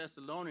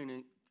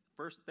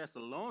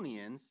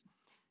Thessalonians,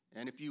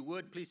 and if you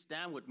would, please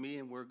stand with me,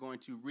 and we're going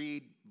to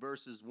read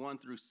verses 1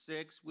 through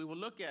 6. We will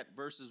look at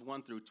verses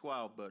 1 through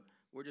 12, but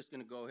we're just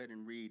going to go ahead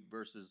and read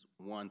verses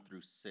 1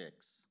 through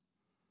 6.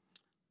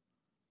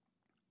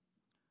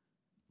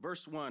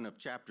 Verse 1 of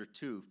chapter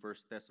 2, 1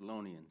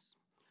 Thessalonians.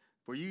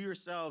 For you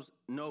yourselves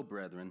know,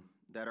 brethren,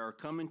 that our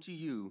coming to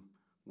you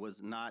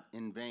was not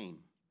in vain.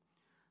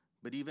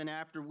 But even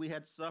after we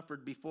had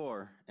suffered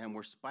before and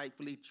were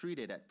spitefully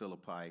treated at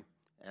Philippi,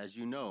 as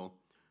you know,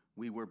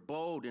 we were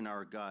bold in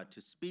our God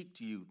to speak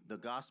to you the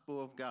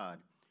gospel of God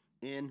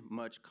in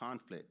much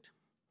conflict.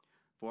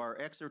 For our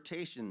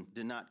exhortation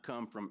did not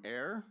come from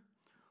error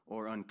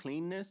or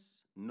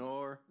uncleanness,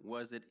 nor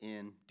was it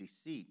in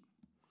deceit.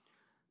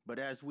 But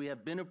as we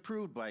have been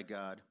approved by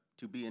God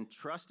to be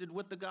entrusted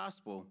with the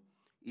gospel,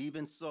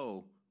 even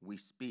so we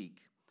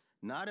speak,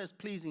 not as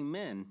pleasing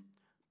men,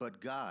 but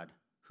God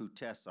who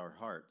tests our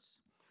hearts.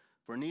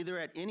 For neither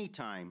at any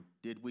time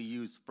did we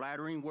use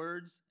flattering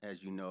words,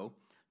 as you know,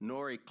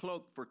 nor a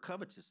cloak for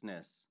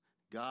covetousness.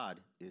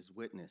 God is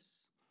witness.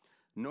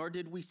 Nor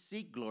did we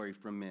seek glory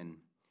from men,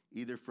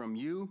 either from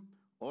you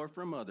or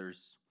from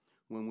others,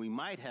 when we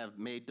might have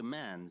made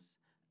demands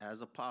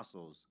as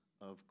apostles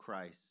of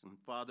Christ. And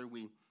Father,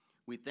 we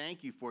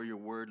thank you for your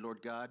word,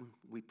 Lord God.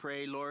 We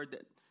pray, Lord,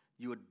 that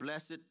you would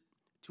bless it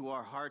to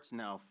our hearts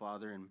now,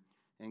 Father,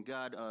 and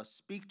God,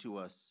 speak to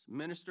us,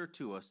 minister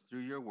to us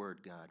through your word,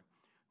 God.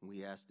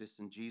 We ask this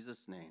in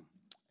Jesus' name.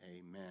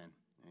 Amen.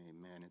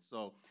 Amen. And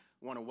so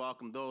I want to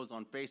welcome those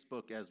on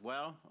Facebook as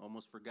well.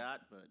 Almost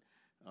forgot, but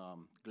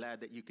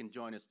glad that you can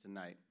join us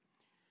tonight.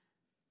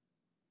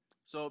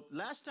 So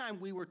last time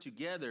we were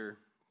together,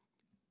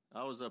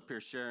 I was up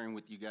here sharing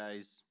with you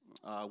guys.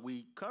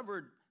 We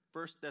covered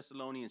 1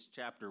 Thessalonians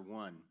chapter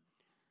 1.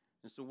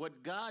 And so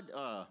what God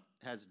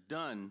has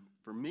done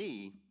for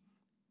me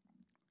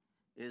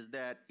is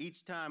that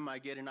each time I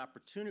get an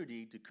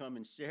opportunity to come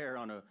and share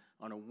on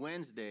a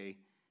Wednesday,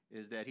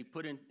 is that he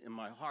put in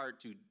my heart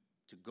to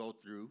go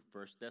through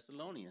 1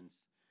 Thessalonians.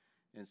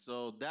 And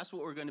so that's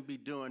what we're going to be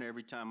doing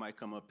every time I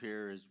come up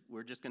here, is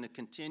we're just going to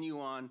continue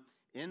on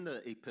in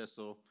the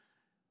epistle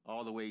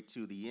all the way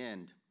to the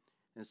end.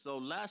 And so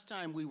last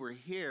time we were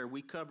here,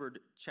 we covered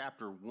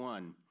chapter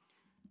 1.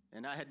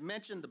 And I had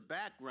mentioned the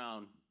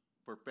background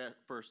for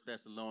 1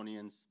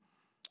 Thessalonians.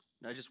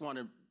 And I just want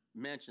to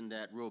mention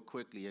that real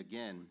quickly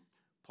again.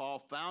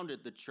 Paul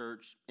founded the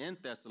church in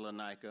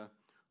Thessalonica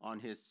on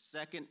his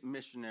second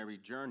missionary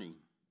journey.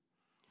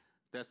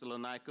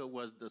 Thessalonica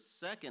was the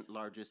second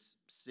largest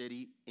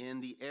city in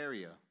the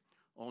area.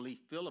 Only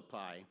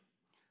Philippi,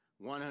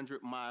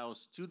 100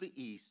 miles to the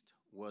east,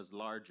 was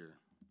larger.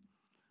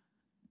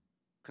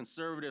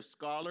 Conservative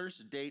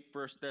scholars date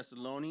 1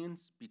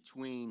 Thessalonians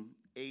between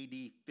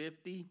AD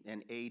 50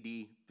 and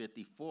AD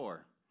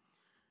 54.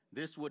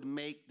 This would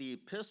make the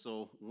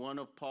epistle one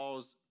of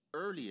Paul's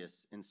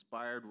earliest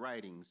inspired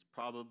writings,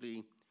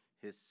 probably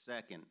his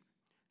second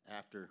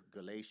after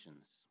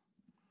Galatians.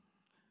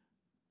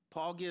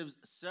 Paul gives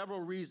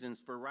several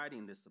reasons for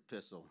writing this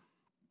epistle.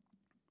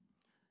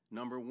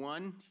 Number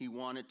one, he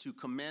wanted to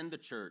commend the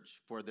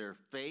church for their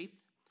faith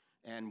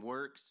and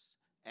works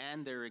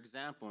and their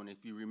example. And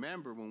if you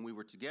remember when we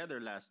were together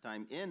last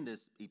time in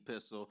this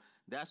epistle,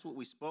 that's what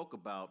we spoke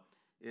about,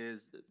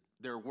 is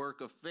their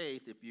work of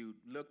faith. If you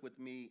look with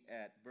me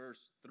at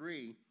verse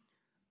 3,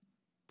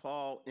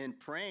 Paul, in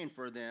praying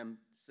for them,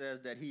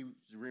 says that he's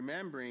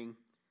remembering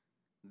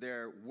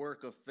their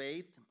work of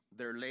faith,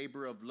 their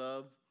labor of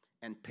love,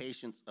 and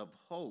patience of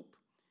hope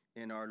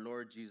in our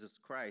Lord Jesus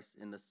Christ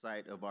in the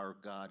sight of our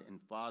God and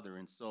Father.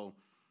 And so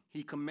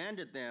he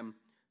commended them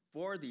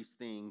for these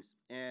things.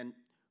 And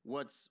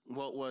what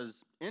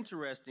was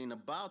interesting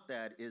about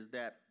that is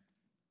that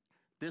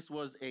this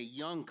was a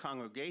young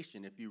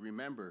congregation, if you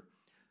remember,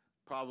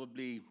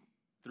 probably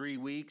 3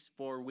 weeks,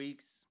 4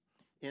 weeks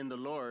in the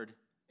Lord,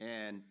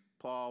 and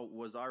Paul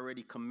was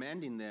already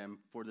commending them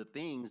for the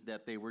things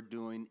that they were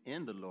doing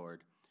in the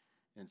Lord.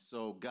 And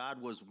so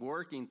God was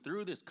working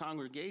through this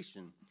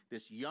congregation,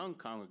 this young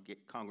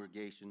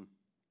congregation,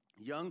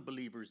 young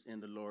believers in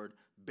the Lord,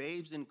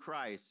 babes in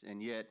Christ.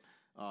 And yet,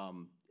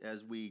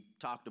 as we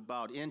talked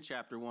about in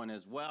chapter 1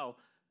 as well,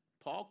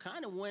 Paul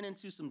kind of went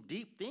into some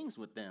deep things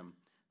with them,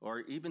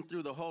 or even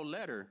through the whole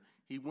letter.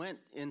 He went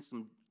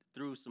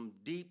through some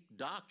deep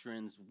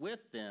doctrines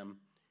with them,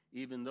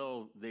 even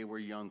though they were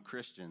young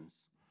Christians.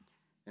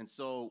 And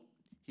so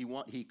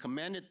he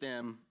commended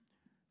them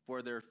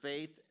for their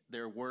faith,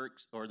 their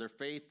works, or their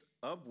faith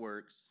of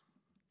works,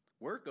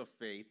 work of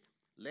faith,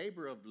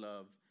 labor of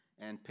love,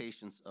 and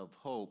patience of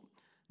hope.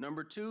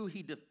 Number two,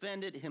 he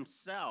defended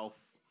himself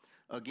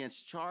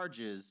against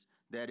charges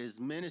that his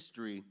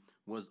ministry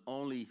was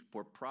only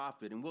for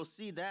profit. And we'll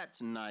see that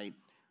tonight,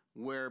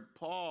 where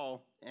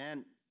Paul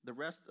and the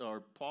rest,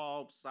 or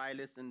Paul,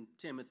 Silas, and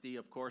Timothy,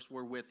 of course,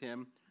 were with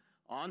him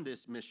on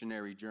this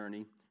missionary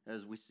journey,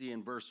 as we see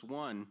in verse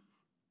 1.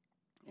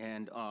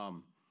 And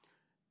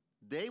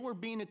they were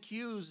being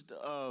accused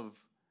of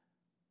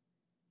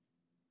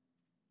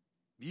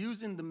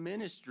using the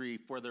ministry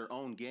for their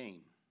own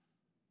gain.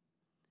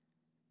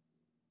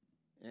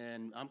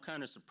 And I'm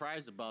kind of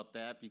surprised about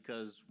that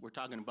because we're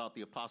talking about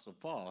the Apostle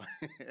Paul,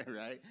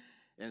 right?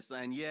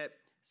 And yet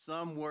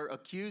some were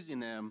accusing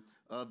them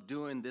of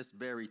doing this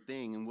very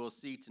thing. And we'll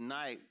see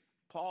tonight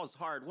Paul's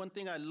heart. One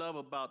thing I love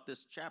about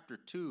this chapter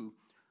 2,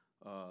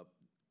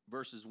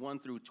 verses 1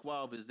 through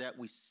 12, is that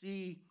we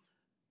see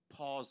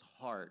Paul's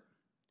heart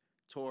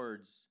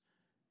towards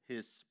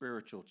his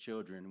spiritual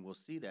children. We'll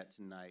see that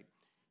tonight.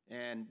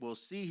 And we'll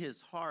see his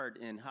heart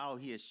and how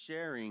he is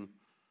sharing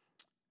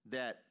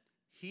that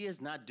he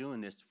is not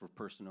doing this for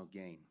personal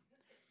gain.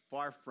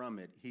 Far from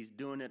it. He's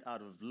doing it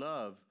out of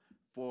love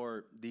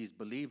for these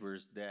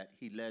believers that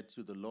he led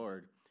to the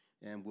Lord.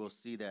 And we'll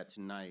see that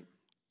tonight.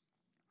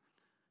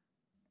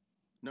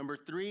 Number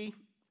 3,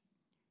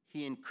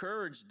 he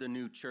encouraged the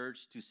new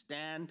church to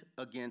stand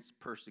against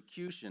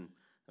persecution.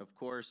 Of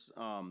course,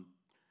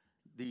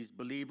 these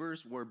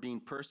believers were being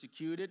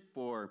persecuted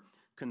for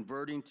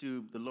converting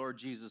to the Lord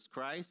Jesus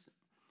Christ.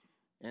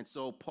 And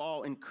so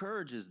Paul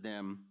encourages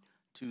them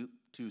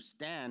to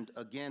stand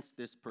against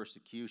this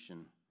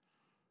persecution.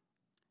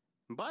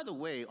 And by the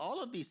way,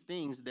 all of these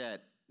things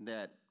that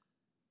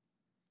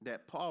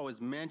Paul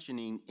is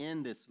mentioning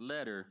in this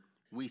letter,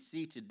 we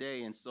see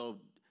today. And so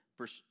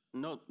for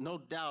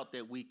no doubt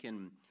that we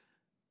can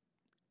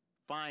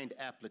find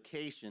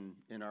application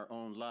in our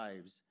own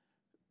lives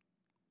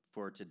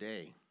for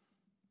today.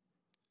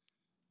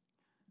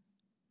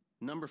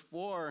 Number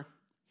 4,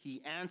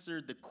 he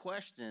answered the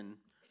question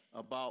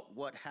about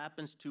what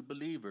happens to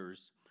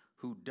believers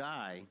who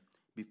die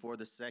before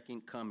the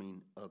second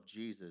coming of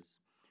Jesus.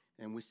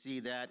 And we see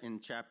that in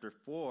chapter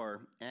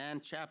 4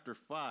 and chapter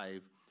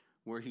 5,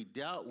 where he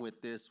dealt with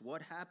this,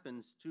 what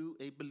happens to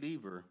a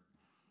believer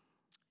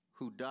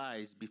who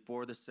dies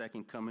before the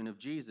second coming of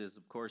Jesus.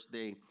 Of course,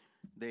 they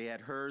had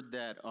heard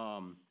that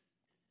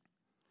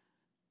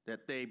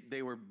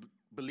they were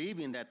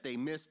believing that they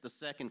missed the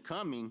second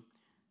coming.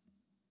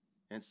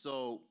 And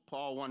so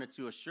Paul wanted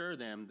to assure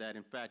them that,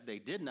 in fact, they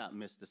did not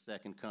miss the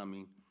second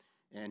coming.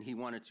 And he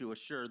wanted to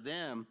assure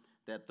them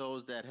that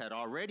those that had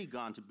already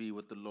gone to be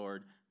with the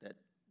Lord,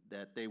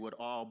 that they would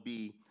all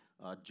be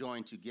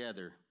joined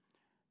together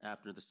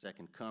after the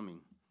second coming.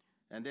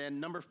 And then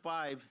number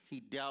 5, he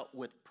dealt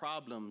with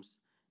problems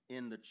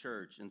in the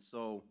church. And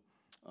so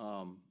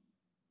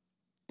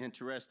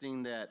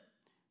interesting that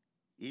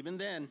even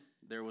then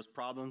there was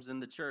problems in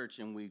the church.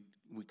 And we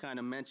kind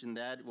of mentioned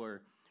that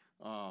where,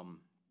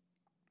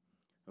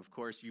 of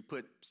course, you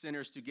put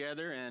sinners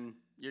together and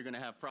you're going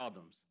to have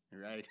problems,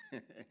 right?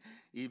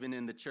 Even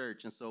in the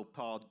church. And so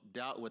Paul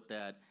dealt with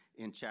that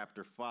in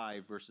chapter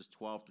 5, verses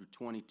 12 through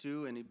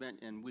 22,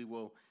 and we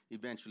will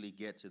eventually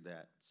get to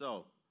that.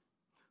 So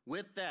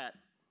with that,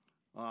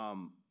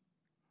 the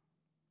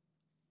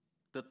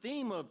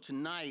theme of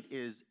tonight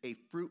is a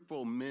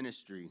fruitful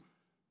ministry.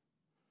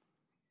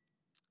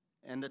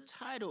 And the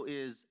title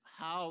is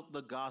How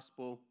the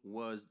Gospel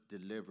Was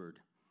Delivered.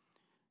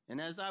 And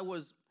as I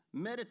was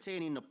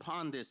meditating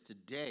upon this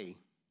today,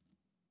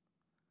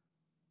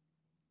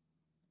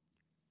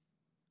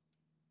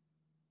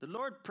 the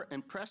Lord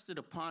impressed it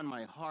upon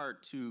my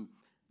heart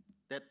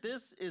that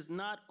this is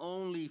not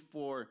only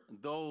for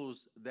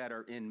those that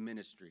are in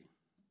ministry.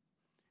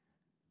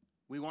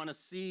 We want to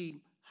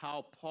see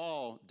how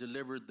Paul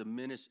delivered the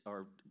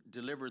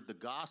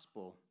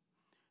gospel,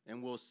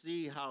 and we'll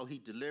see how he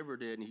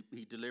delivered it. And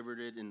he delivered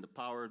it in the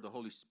power of the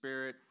Holy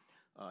Spirit.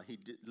 He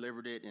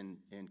delivered it in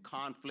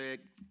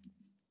conflict.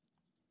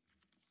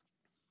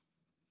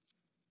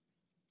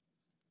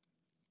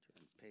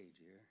 Turn the page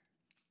here.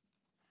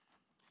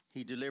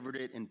 He delivered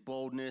it in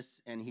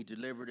boldness, and he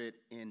delivered it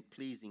in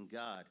pleasing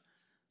God.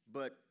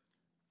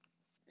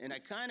 And I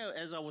kind of,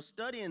 as I was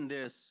studying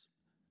this,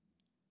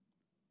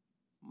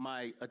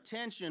 my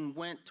attention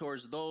went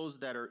towards those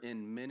that are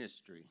in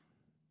ministry.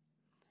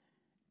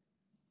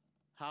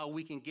 How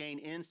we can gain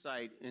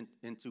insight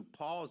into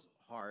Paul's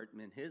heart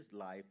and his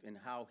life and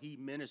how he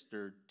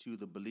ministered to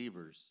the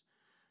believers.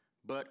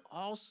 But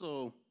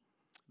also,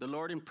 the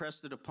Lord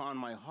impressed it upon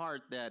my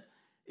heart that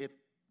if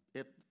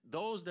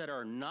those that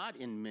are not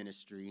in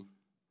ministry,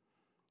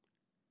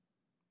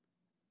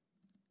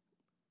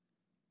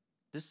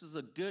 this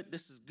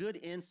is good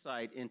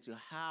insight into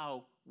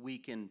how we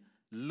can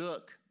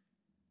look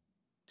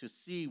to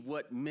see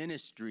what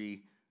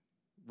ministry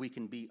we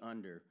can be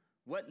under,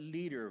 what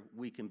leader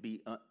we can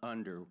be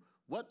under.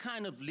 What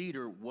kind of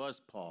leader was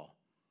Paul?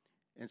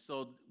 And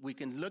so we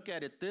can look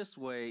at it this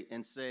way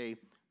and say,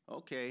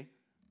 okay,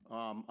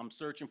 I'm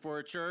searching for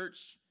a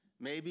church,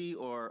 maybe,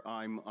 or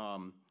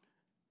I'm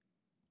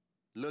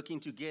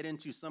looking to get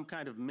into some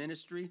kind of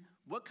ministry.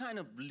 What kind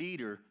of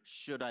leader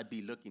should I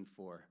be looking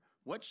for?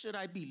 What should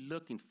I be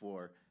looking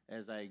for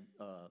as I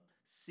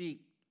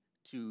seek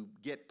to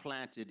get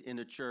planted in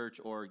a church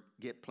or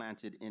get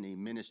planted in a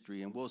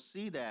ministry? And we'll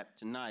see that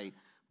tonight.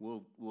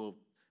 We'll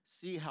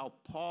see how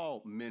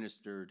Paul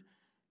ministered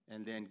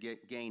and then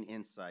gain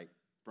insight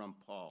from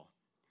Paul.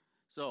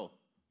 So,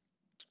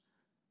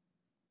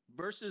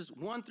 verses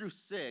 1 through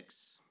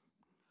 6,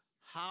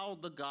 how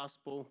the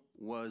gospel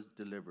was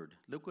delivered.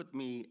 Look with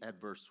me at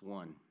verse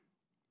 1.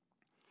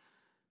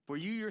 For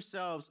you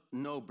yourselves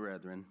know,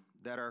 brethren,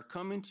 that our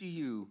coming to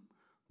you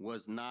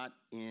was not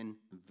in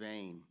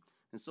vain.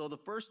 And so the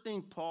first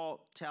thing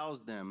Paul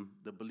tells them,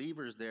 the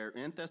believers there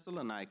in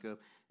Thessalonica,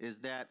 is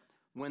that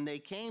when they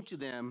came to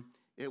them,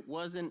 it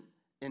wasn't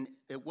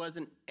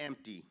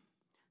empty.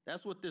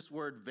 That's what this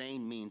word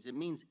vain means. It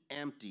means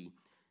empty,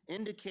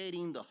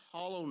 indicating the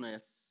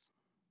hollowness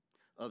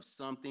of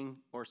something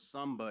or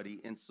somebody.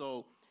 And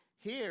so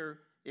here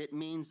it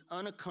means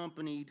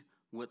unaccompanied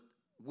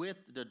with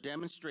the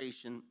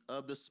demonstration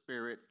of the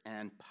Spirit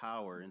and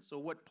power. And so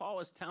what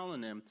Paul is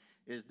telling them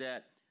is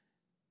that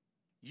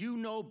you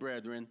know,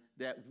 brethren,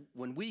 that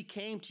when we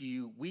came to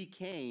you, we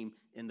came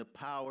in the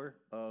power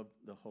of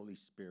the Holy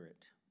Spirit.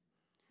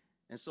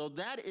 And so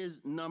that is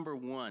number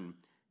one,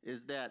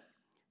 is that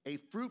a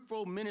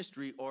fruitful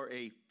ministry or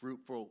a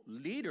fruitful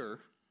leader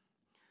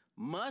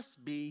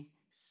must be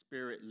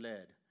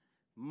Spirit-led,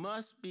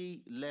 must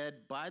be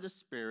led by the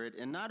Spirit,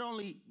 and not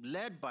only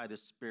led by the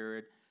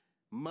Spirit,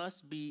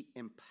 must be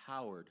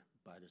empowered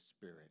by the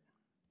Spirit.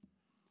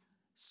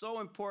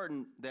 So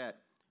important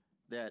that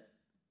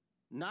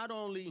not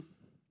only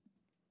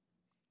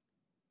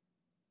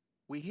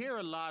we hear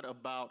a lot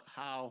about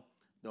how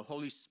the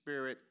Holy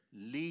Spirit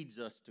leads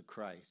us to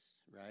Christ,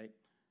 right?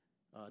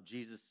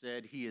 Jesus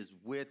said he is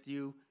with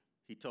you.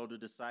 He told the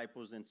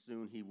disciples, and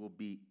soon he will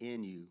be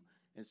in you.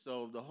 And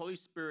so the Holy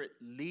Spirit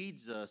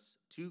leads us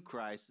to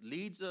Christ,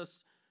 leads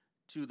us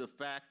to the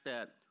fact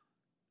that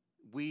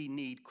we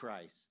need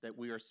Christ, that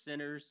we are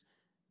sinners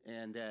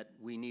and that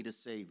we need a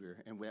Savior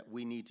and that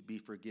we need to be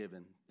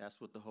forgiven. That's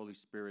what the Holy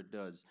Spirit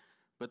does.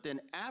 But then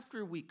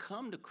after we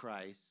come to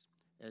Christ,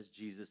 as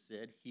Jesus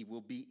said, he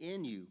will be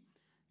in you.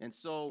 And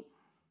so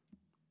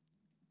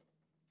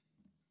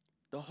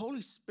the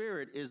Holy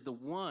Spirit is the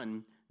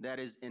one that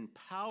is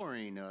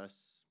empowering us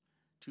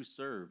to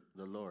serve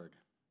the Lord.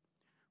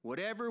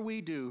 Whatever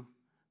we do,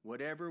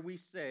 whatever we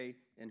say,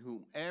 and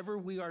whoever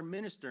we are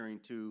ministering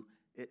to,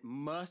 it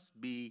must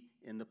be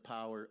in the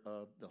power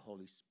of the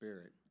Holy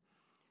Spirit.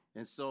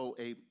 And so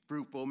a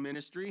fruitful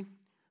ministry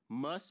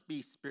must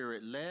be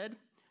Spirit-led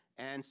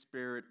and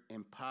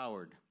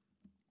Spirit-empowered.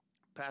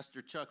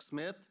 Pastor Chuck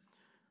Smith,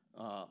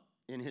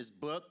 in his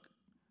book,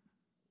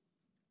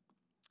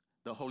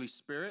 The Holy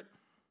Spirit,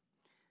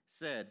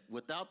 said,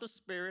 without the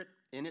Spirit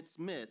in its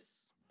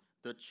midst,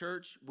 the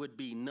church would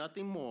be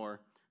nothing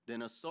more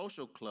than a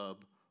social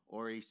club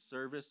or a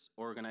service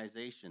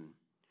organization.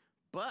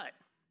 But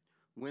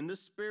when the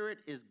Spirit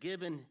is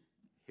given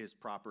his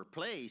proper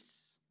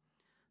place,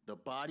 the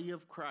body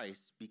of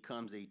Christ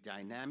becomes a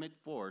dynamic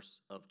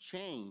force of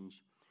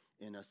change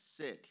in a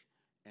sick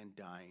and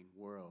dying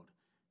world.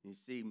 You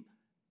see,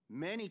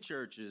 many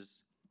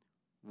churches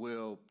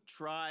will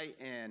try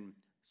and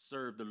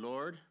serve the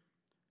Lord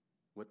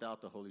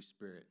without the Holy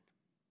Spirit.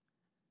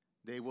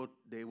 They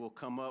will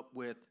come up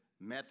with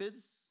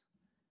methods.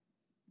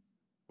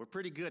 We're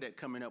pretty good at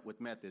coming up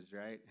with methods,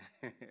 right?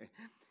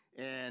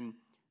 And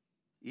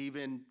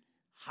even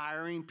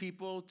hiring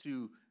people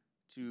to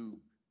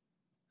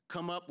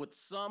come up with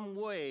some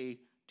way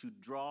to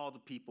draw the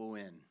people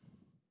in,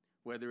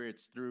 whether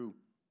it's through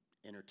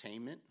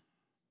entertainment,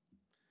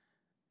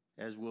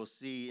 as we'll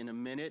see in a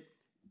minute,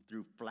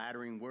 through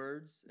flattering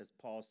words, as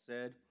Paul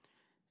said.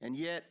 And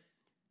yet,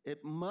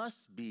 it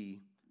must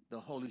be the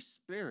Holy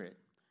Spirit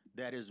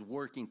that is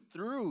working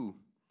through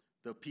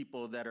the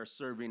people that are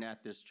serving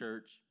at this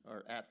church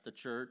or at the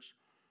church.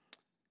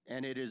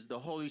 And it is the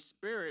Holy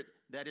Spirit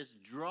that is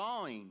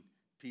drawing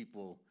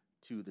people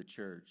to the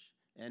church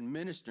and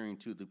ministering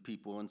to the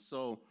people. And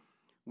so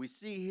we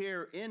see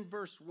here in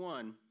verse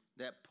 1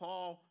 that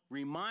Paul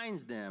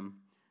reminds them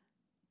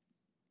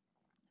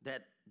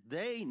that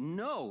they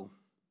know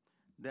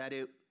that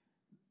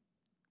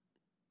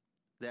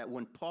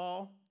when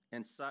Paul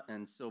and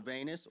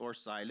Silvanus or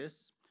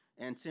Silas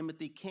and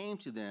Timothy came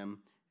to them,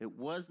 it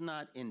was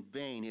not in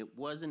vain. It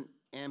wasn't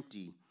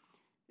empty.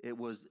 It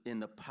was in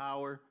the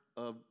power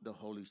of the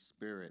Holy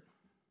Spirit.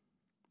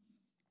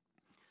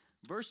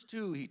 Verse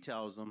 2, he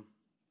tells them,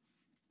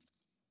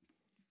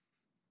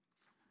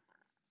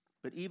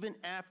 but even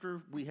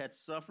after we had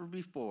suffered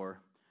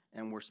before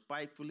and were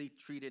spitefully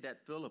treated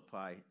at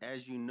Philippi,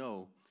 as you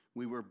know,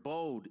 we were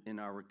bold in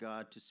our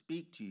God to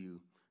speak to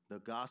you the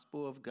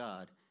gospel of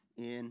God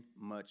in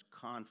much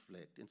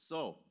conflict. And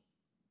so,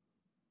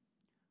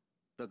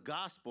 the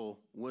gospel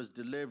was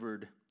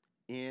delivered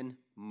in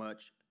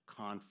much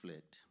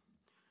conflict.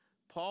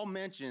 Paul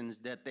mentions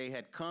that they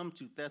had come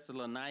to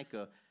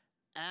Thessalonica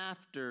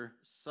after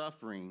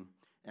suffering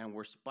and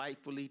were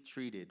spitefully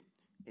treated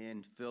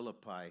in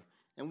Philippi.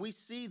 And we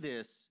see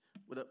this,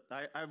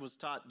 I was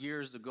taught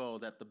years ago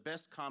that the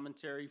best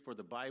commentary for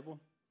the Bible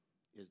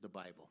is the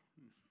Bible.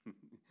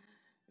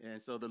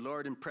 And so the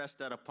Lord impressed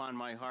that upon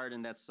my heart,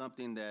 and that's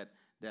something that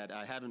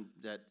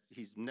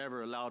he's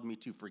never allowed me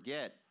to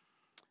forget.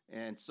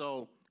 And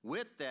so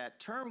with that,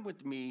 turn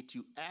with me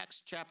to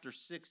Acts chapter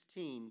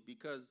 16,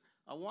 because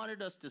I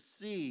wanted us to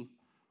see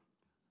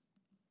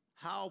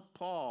how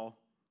Paul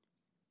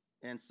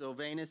and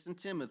Silvanus and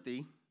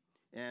Timothy,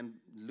 and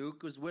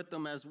Luke was with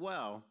them as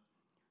well,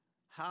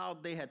 how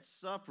they had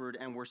suffered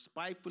and were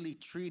spitefully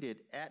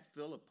treated at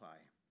Philippi.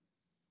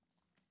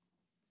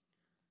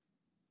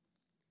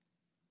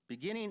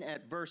 Beginning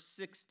at verse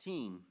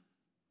 16,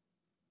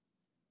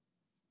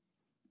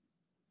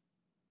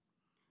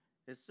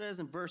 it says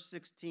in verse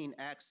 16,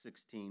 Acts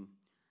 16,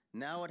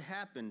 now it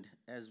happened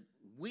as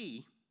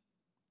we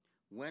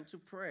went to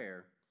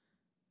prayer.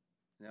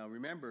 Now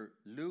remember,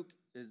 Luke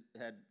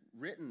had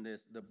written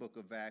the book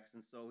of Acts,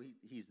 and so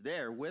he's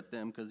there with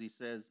them because he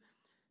says,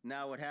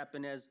 now it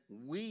happened as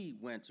we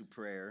went to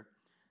prayer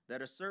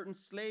that a certain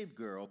slave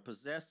girl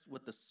possessed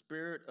with the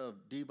spirit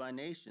of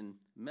divination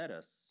met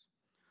us,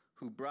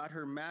 who brought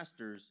her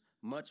masters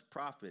much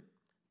profit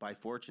by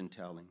fortune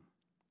telling.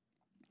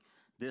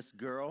 This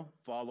girl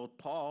followed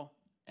Paul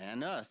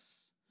and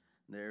us,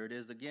 there it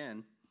is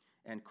again,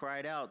 and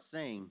cried out,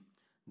 saying,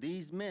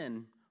 these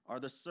men are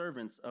the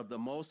servants of the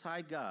Most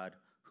High God,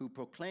 who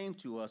proclaim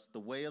to us the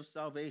way of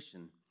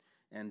salvation.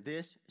 And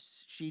this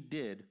she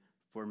did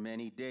for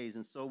many days.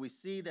 And so we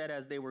see that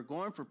as they were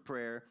going for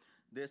prayer,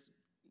 this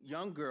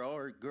young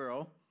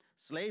girl,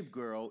 slave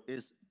girl,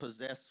 is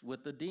possessed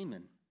with a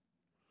demon.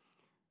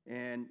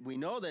 And we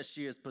know that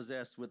she is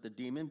possessed with a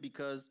demon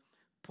because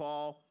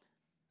Paul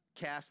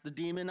cast the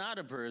demon out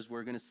of her, as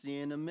we're going to see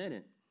in a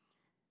minute.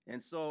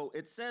 And so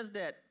it says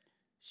that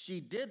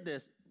she did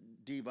this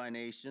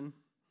divination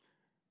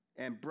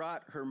and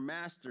brought her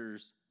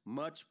masters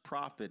much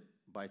profit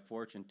by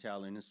fortune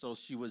telling. And so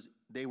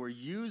they were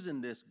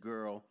using this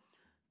girl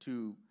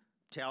to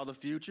tell the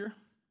future,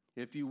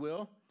 if you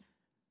will,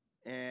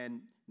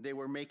 and they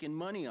were making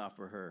money off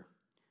of her.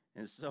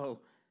 And so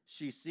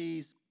she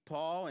sees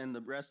Paul and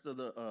the rest of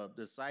the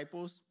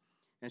disciples,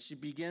 and she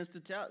begins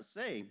to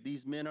say,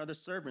 these men are the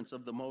servants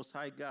of the Most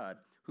High God,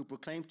 who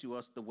proclaim to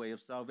us the way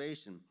of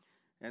salvation.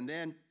 And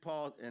then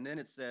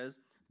it says,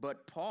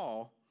 but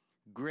Paul,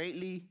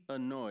 greatly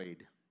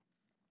annoyed,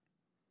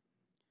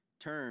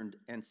 turned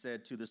and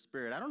said to the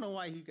spirit. I don't know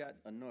why he got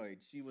annoyed.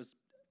 She was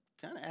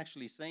kind of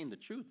actually saying the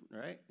truth,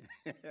 right?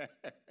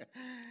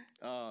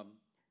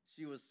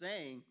 She was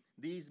saying,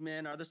 these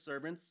men are the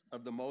servants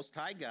of the Most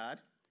High God,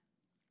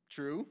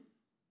 true,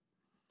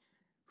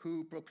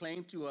 who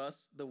proclaim to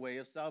us the way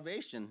of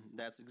salvation.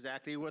 That's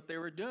exactly what they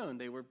were doing.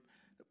 They were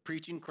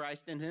preaching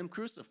Christ and him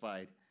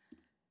crucified.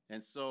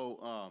 And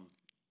so,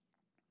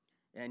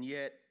 and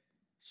yet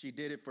she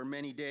did it for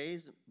many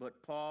days,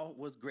 but Paul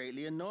was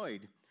greatly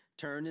annoyed,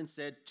 turned and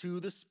said to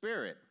the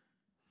spirit,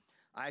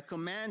 I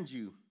command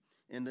you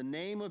in the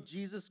name of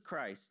Jesus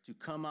Christ to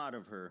come out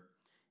of her.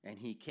 And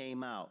he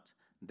came out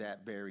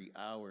that very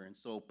hour. And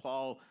so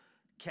Paul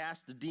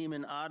cast the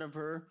demon out of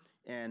her,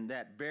 and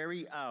that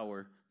very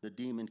hour the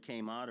demon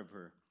came out of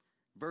her.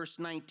 Verse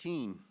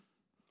 19,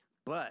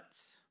 but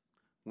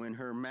when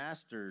her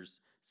masters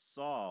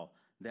saw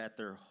that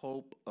their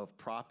hope of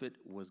profit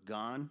was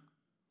gone,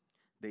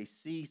 they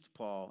seized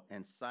Paul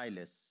and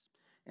Silas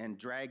and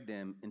dragged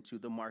them into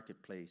the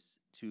marketplace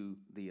to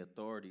the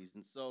authorities.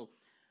 And so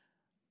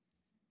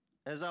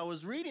as I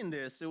was reading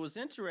this, it was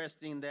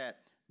interesting that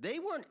they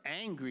weren't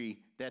angry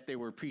that they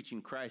were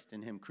preaching Christ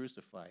and him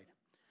crucified.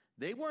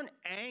 They weren't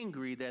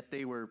angry that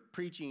they were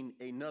preaching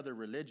another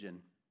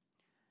religion.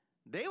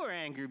 They were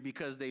angry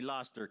because they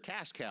lost their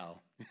cash cow.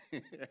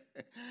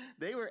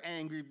 They were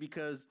angry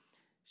because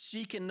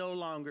she can no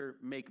longer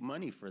make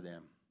money for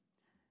them.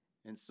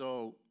 And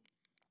so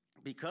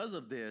because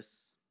of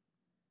this,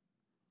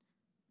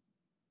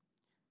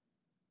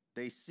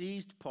 they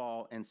seized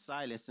Paul and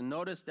Silas. And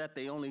notice that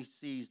they only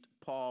seized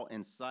Paul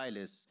and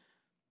Silas.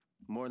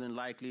 More than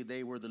likely,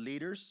 they were the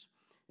leaders.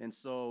 And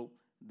so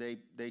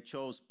they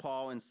chose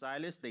Paul and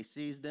Silas. They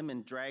seized them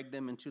and dragged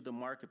them into the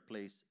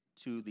marketplace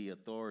to the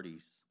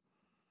authorities.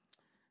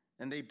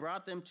 And they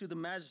brought them to the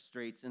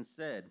magistrates and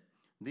said,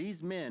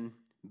 these men,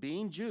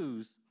 being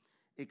Jews,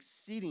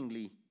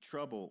 exceedingly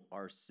trouble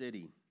our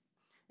city.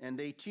 And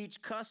they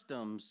teach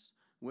customs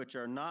which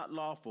are not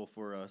lawful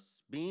for us,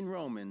 being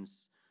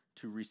Romans,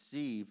 to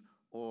receive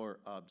or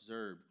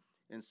observe.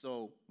 And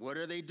so what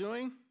are they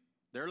doing?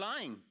 They're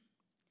lying.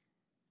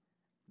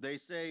 They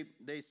say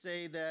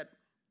that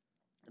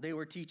they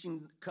were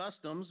teaching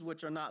customs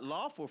which are not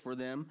lawful for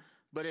them,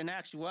 but in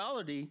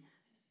actuality,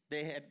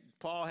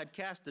 Paul had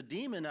cast a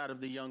demon out of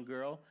the young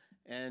girl,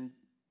 and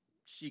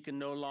she can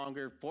no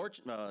longer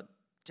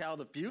tell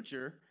the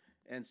future,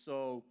 and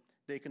so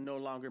they can no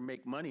longer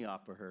make money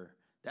off of her.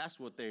 That's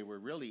what they were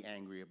really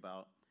angry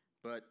about.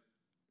 But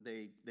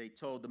they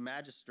told the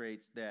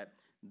magistrates that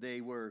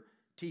they were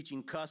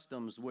teaching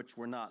customs which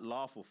were not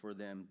lawful for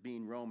them,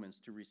 being Romans,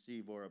 to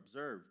receive or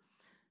observe.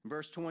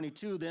 Verse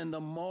 22, then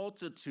the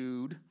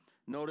multitude,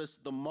 notice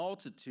the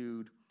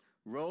multitude,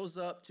 rose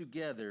up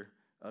together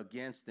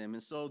against them.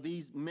 And so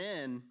these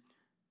men,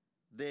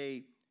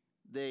 they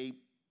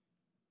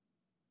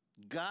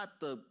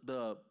got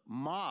the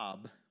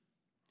mob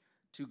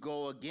to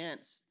go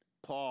against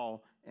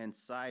Paul and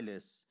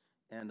Silas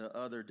and the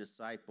other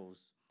disciples.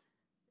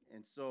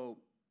 And so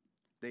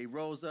they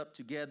rose up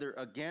together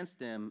against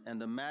them,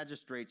 and the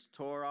magistrates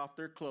tore off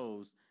their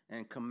clothes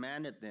and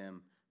commanded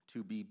them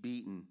to be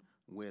beaten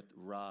with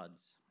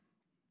rods.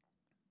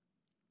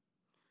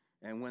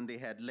 And when they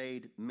had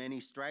laid many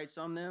stripes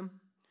on them,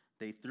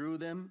 they threw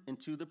them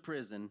into the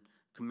prison,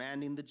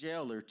 commanding the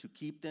jailer to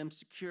keep them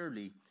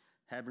securely.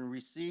 Having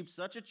received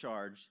such a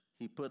charge,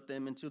 he put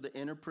them into the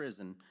inner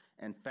prison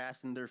and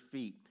fastened their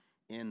feet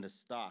in the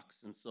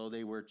stocks. And so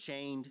they were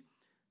chained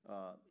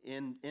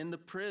in the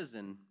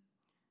prison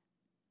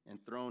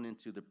and thrown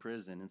into the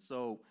prison. And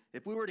so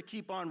if we were to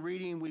keep on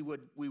reading, we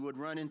would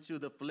run into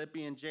the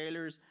Philippian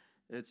jailers.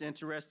 It's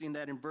interesting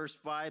that in verse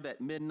 5,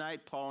 at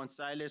midnight, Paul and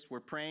Silas were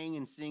praying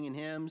and singing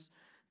hymns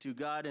to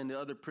God, and the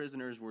other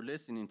prisoners were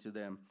listening to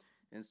them.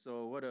 And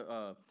so what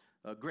a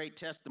great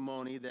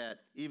testimony that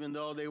even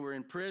though they were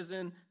in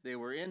prison, they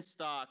were in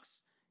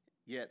stocks,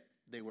 yet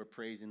they were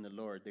praising the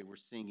Lord. They were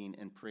singing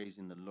and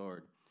praising the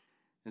Lord.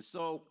 And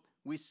so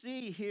we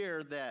see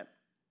here that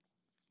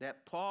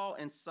Paul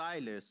and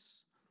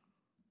Silas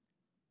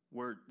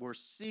were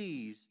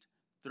seized,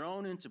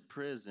 thrown into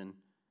prison,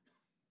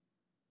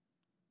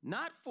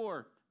 not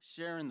for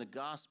sharing the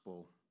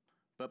gospel,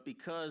 but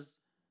because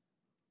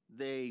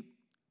they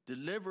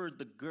delivered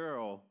the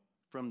girl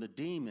from the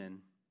demon,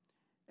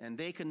 and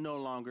they can no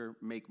longer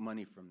make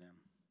money from them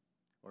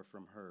or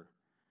from her.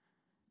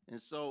 And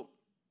so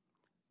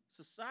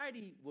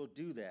society will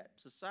do that.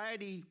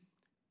 Society,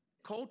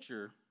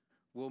 culture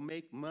will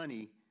make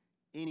money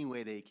any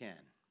way they can.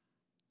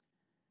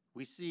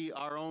 We see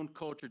our own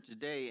culture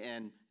today,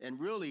 and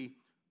really,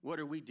 what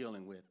are we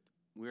dealing with?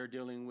 We're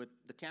dealing with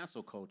the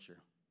cancel culture,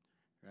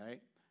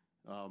 right?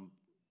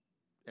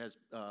 As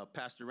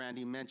Pastor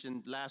Randy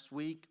mentioned last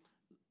week,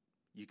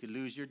 you could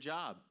lose your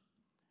job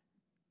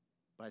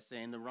by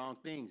saying the wrong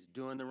things,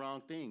 doing the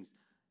wrong things,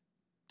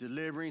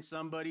 delivering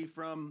somebody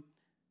from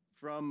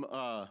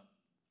a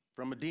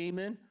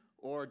demon,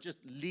 or just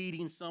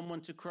leading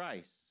someone to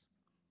Christ.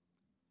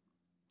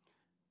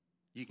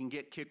 You can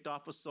get kicked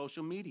off of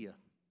social media.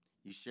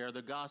 You share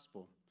the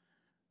gospel.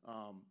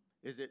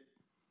 Is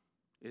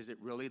it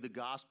really the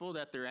gospel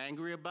that they're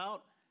angry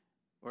about,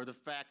 or the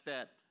fact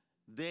that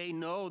they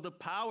know the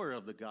power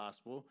of the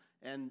gospel,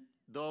 and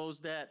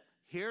those that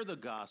hear the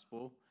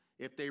gospel,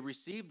 if they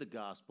receive the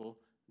gospel,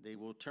 they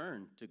will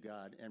turn to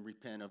God and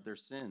repent of their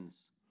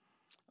sins?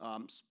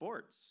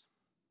 Sports.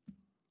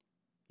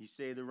 You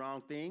say the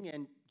wrong thing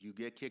and you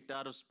get kicked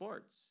out of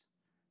sports,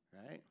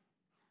 right?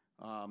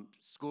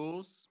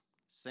 Schools,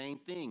 same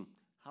thing.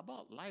 How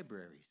about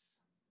libraries?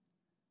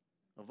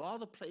 Of all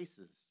the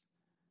places,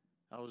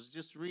 I was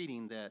just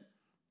reading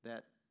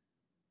that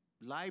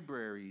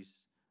libraries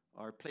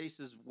are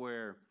places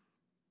where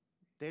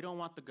they don't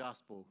want the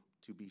gospel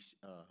to be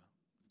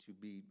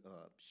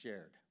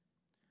shared.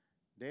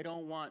 They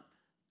don't want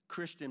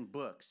Christian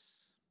books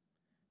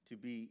to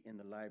be in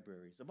the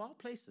libraries. Of all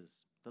places,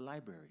 the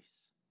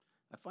libraries.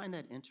 I find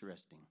that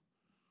interesting.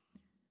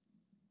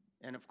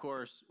 And of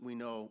course, we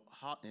know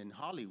in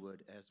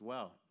Hollywood as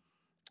well.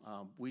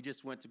 We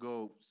just went to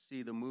go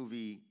see the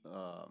movie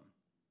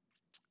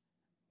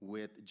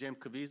with Jim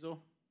Caviezel.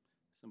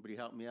 Somebody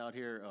help me out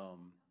here.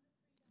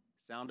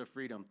 Sound of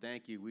Freedom,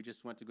 thank you. We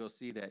just went to go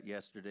see that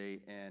yesterday.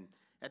 And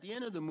at the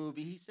end of the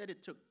movie, he said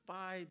it took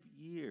 5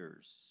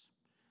 years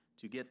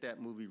to get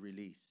that movie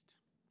released.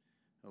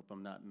 Hope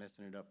I'm not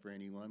messing it up for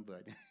anyone,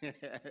 but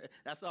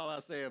that's all I'll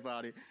say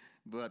about it.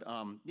 But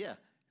yeah,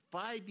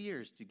 5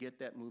 years to get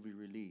that movie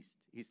released.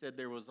 He said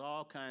there was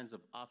all kinds of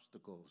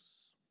obstacles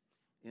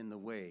in the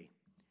way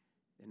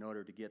in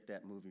order to get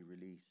that movie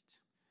released.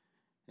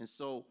 And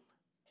so,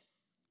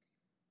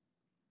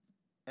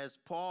 as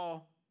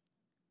Paul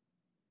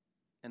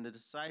and the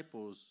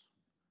disciples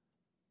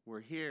were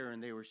here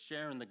and they were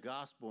sharing the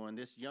gospel, and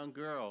this young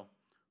girl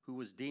who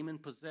was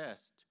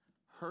demon-possessed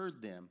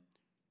heard them,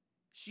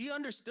 she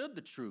understood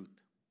the truth.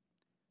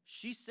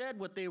 She said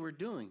what they were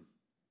doing.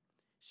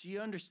 She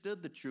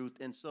understood the truth,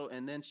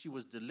 and then she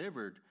was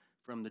delivered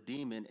from the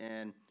demon,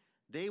 and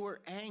they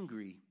were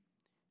angry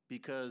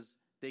because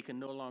they can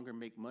no longer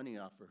make money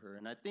off of her.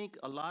 And I think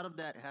a lot of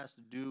that has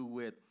to do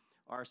with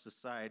our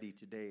society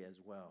today as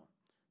well.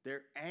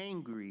 They're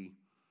angry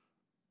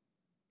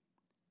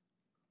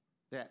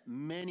that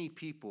many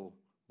people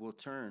will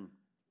turn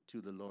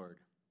to the Lord.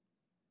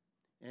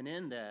 And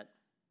in that,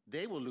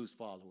 they will lose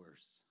followers.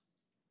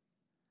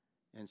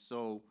 And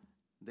so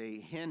they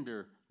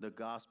hinder the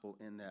gospel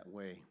in that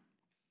way.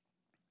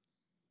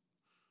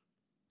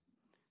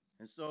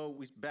 And so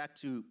we back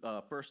to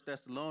 1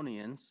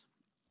 Thessalonians.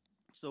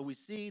 So we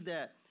see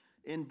that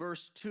in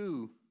verse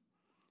 2,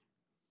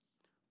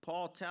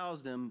 Paul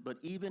tells them, but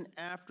even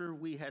after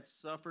we had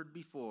suffered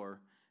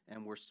before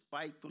and were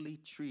spitefully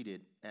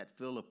treated at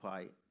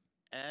Philippi,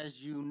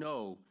 as you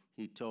know,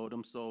 he told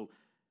them. So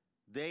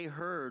they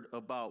heard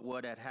about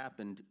what had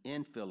happened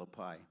in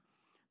Philippi,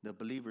 the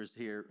believers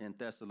here in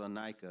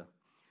Thessalonica.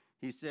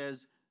 He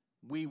says,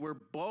 we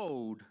were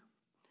bold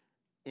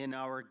in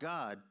our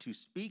God to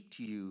speak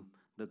to you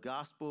the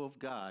gospel of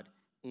God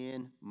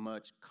in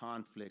much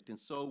conflict. And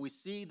so we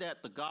see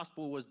that the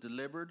gospel was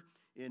delivered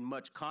in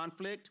much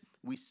conflict.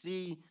 We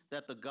see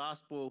that the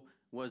gospel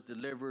was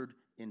delivered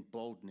in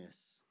boldness.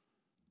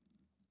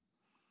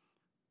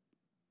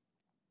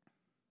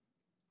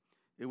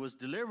 It was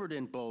delivered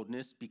in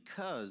boldness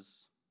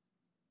because,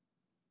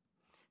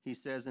 he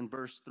says in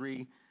verse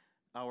 3,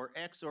 our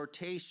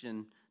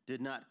exhortation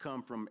did not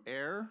come from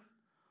error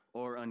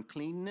or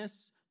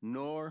uncleanness,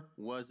 nor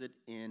was it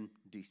in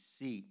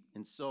deceit.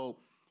 And so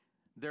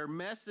their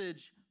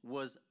message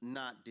was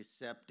not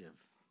deceptive,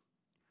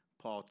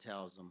 Paul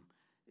tells them.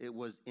 It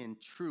was in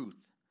truth,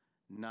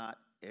 not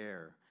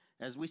error.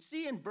 As we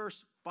see in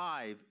verse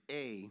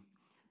 5a,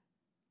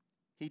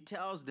 he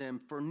tells them,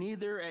 for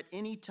neither at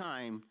any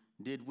time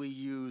did we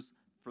use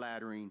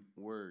flattering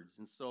words.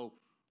 And so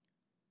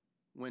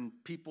when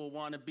people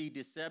want to be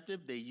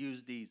deceptive, they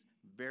use these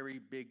very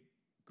big,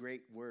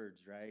 great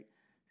words, right?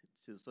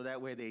 So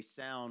that way they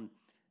sound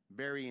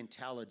very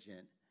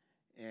intelligent.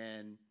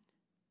 And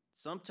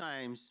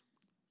sometimes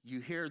you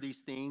hear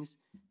these things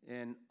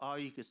and all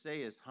you can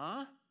say is,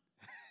 huh?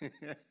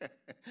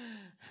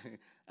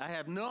 I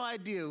have no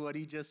idea what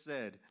he just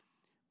said.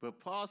 But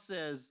Paul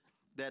says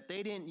that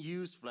they didn't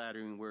use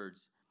flattering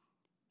words.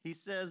 He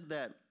says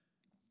that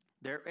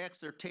their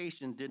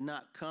exhortation did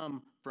not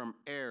come from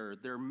error.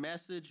 Their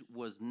message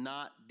was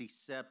not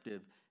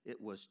deceptive.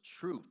 It was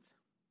truth.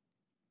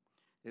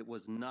 It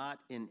was not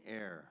in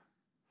error.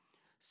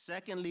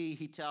 Secondly,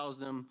 he tells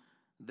them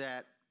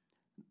that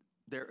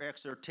their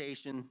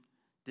exhortation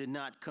did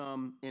not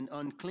come in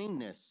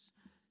uncleanness.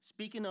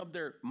 Speaking of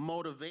their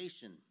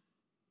motivation,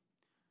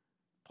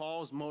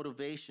 Paul's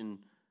motivation,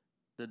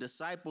 the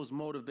disciples'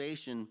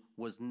 motivation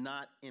was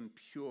not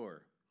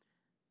impure.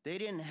 They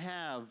didn't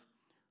have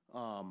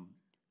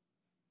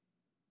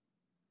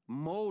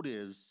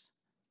motives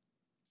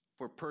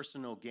for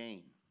personal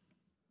gain.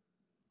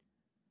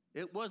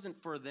 It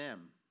wasn't for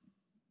them.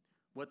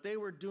 What they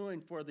were doing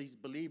for these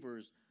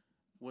believers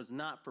was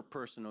not for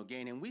personal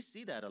gain. And we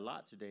see that a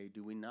lot today,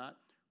 do we not?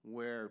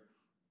 Where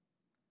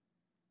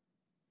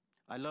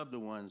I love the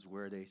ones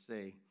where they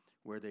say,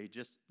 where they're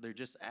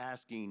just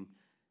asking,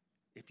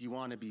 if you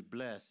want to be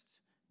blessed,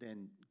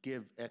 then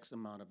give X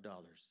amount of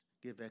dollars,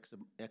 give X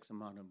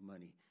amount of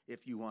money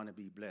if you want to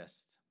be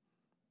blessed.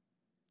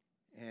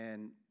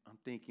 And I'm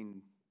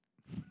thinking,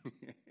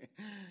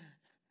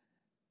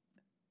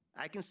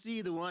 I can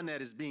see the one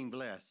that is being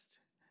blessed.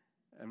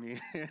 I mean,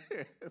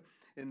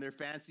 in their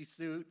fancy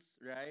suits,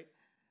 right?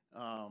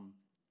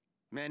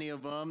 Many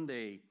of them,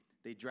 they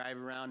drive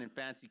around in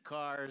fancy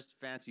cars,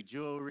 fancy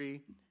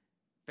jewelry,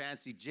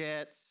 fancy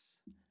jets.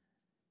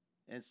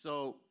 And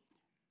so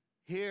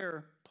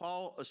here,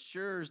 Paul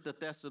assures the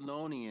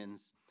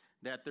Thessalonians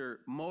that their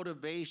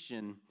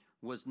motivation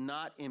was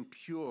not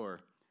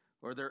impure,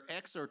 or their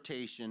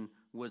exhortation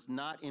was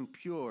not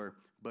impure,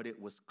 but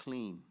it was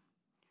clean.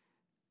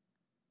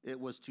 It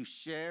was to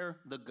share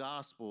the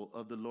gospel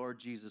of the Lord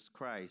Jesus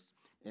Christ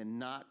and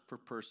not for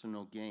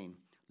personal gain.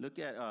 Look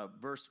at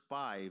verse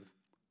 5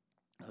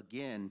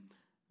 again,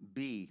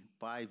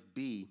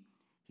 5b.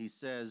 He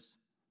says,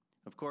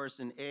 of course,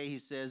 in A, he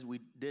says, we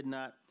did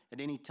not at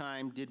any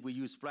time did we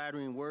use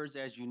flattering words,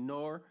 as you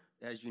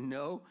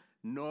know,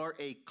 nor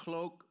a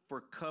cloak for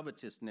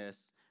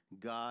covetousness.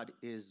 God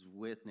is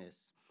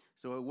witness.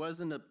 So it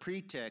wasn't a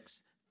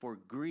pretext for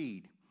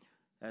greed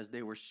as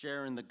they were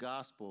sharing the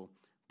gospel,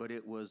 but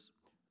it was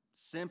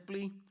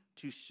simply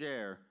to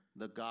share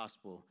the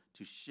gospel,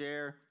 to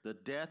share the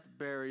death,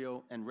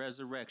 burial, and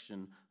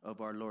resurrection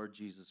of our Lord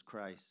Jesus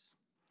Christ.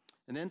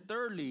 And then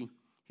thirdly,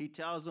 he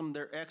tells them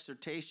their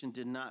exhortation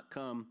did not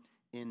come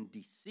in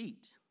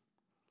deceit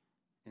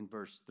in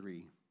verse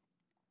 3.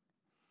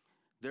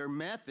 Their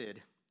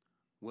method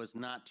was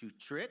not to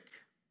trick,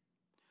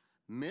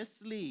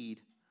 mislead,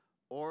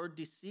 or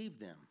deceive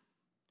them,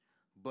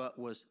 but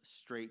was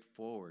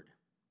straightforward.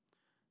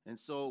 And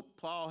so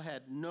Paul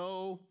had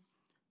no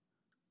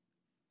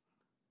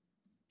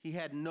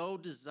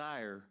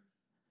desire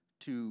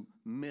to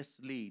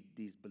mislead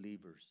these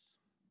believers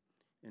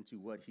into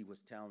what he was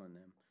telling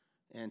them.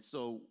 And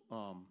so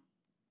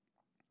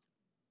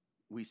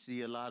we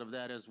see a lot of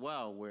that as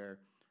well,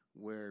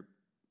 where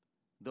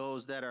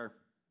those that are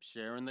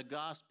sharing the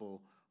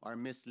gospel are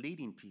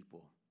misleading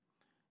people.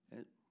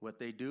 And what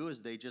they do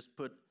is they just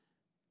put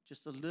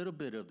just a little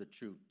bit of the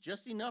truth,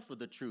 just enough of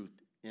the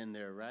truth in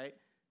there, right?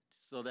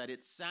 So that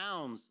it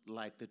sounds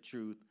like the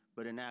truth,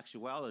 but in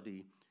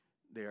actuality,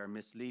 they are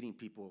misleading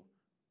people.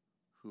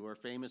 Who are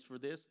famous for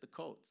this? The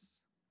cults.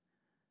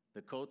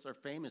 The cults are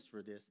famous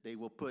for this. They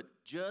will put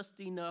just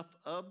enough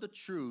of the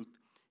truth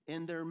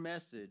in their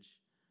message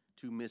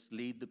to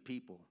mislead the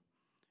people.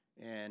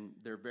 And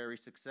they're very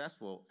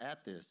successful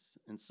at this.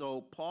 And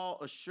so Paul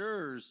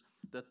assures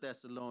the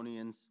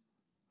Thessalonians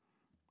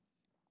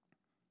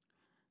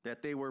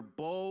that they were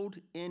bold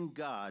in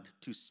God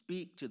to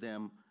speak to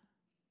them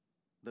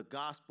the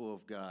gospel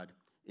of God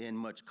in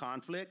much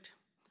conflict.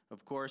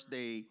 Of course,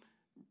 they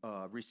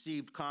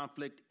received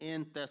conflict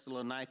in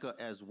Thessalonica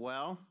as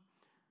well.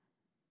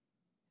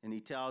 And he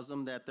tells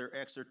them that their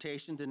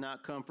exhortation did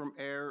not come from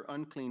error,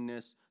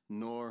 uncleanness,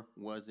 nor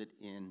was it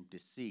in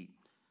deceit.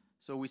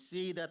 So we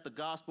see that the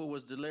gospel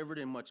was delivered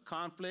in much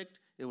conflict.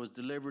 It was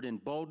delivered in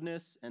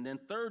boldness. And then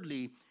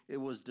thirdly, it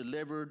was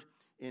delivered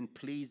in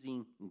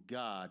pleasing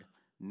God,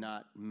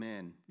 not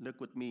men. Look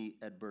with me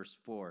at verse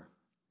 4.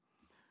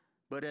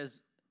 But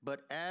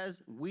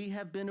as we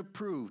have been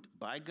approved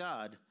by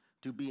God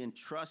to be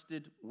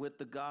entrusted with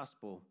the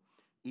gospel,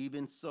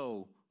 even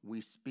so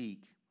we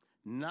speak,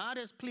 not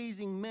as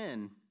pleasing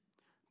men,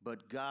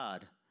 but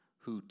God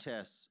who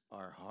tests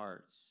our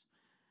hearts.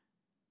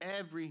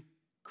 Every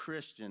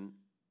Christian,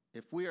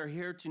 if we are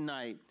here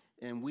tonight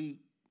and we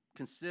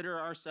consider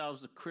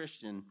ourselves a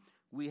Christian,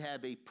 we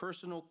have a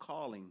personal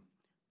calling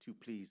to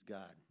please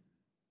God.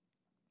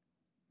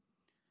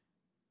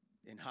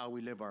 In how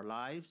we live our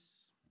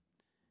lives,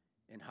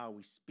 in how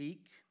we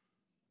speak,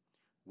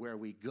 where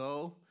we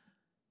go,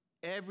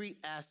 every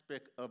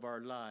aspect of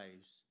our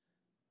lives,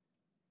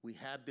 we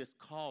have this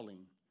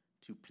calling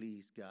to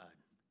please God.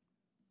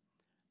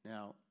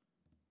 Now,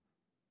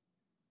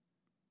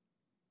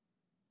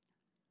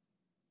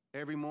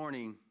 every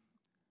morning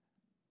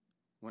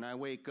when I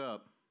wake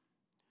up,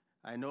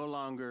 I no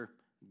longer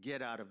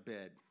get out of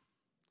bed.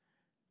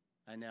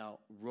 I now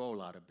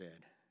roll out of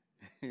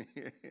bed.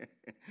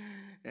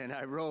 And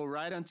I roll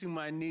right onto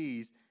my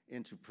knees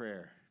into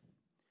prayer.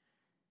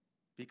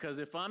 Because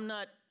if I'm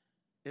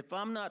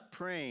not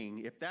praying,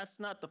 if that's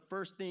not the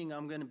first thing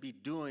I'm going to be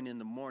doing in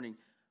the morning,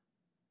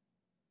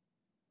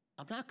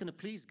 I'm not going to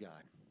please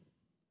God.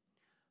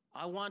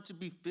 I want to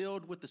be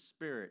filled with the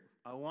Spirit.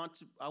 I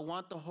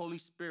want the Holy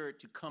Spirit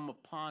to come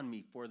upon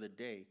me for the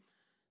day,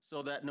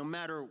 so that no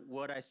matter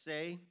what I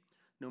say,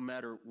 no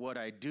matter what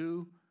I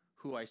do,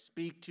 who I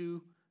speak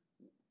to,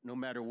 no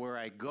matter where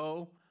I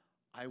go,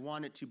 I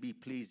want it to be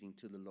pleasing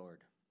to the Lord.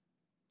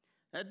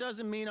 That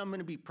doesn't mean I'm going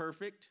to be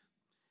perfect.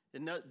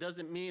 It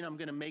doesn't mean I'm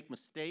going to make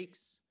mistakes.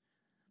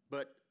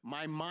 But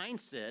my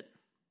mindset,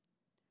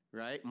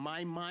 right?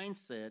 My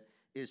mindset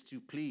is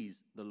to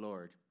please the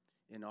Lord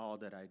in all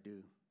that I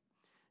do.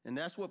 And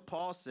that's what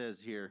Paul says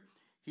here.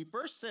 He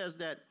first says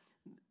that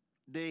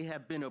they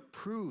have been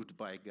approved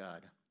by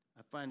God.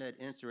 I find that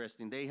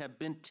interesting. They have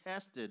been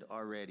tested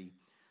already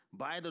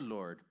by the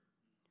Lord.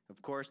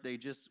 Of course, they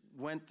just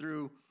went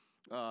through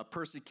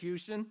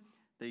persecution.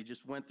 They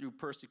just went through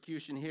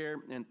persecution here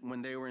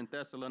when they were in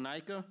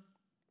Thessalonica.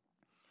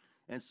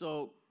 And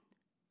so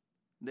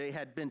they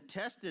had been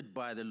tested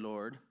by the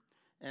Lord,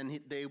 and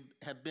they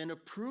have been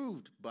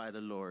approved by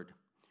the Lord.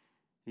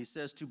 He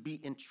says to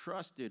be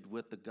entrusted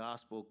with the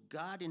gospel.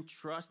 God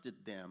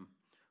entrusted them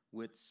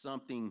with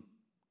something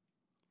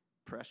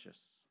precious.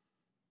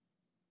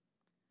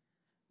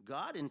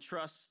 God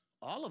entrusts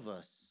all of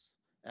us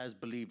as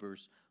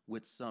believers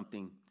with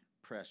something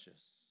precious,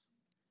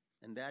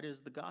 and that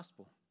is the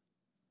gospel.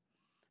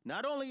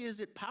 Not only is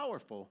it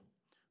powerful,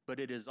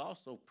 but it is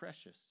also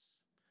precious.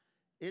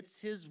 It's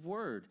his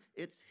word.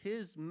 It's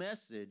his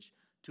message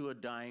to a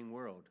dying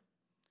world.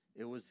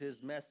 It was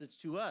his message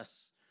to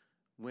us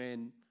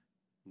when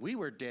we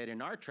were dead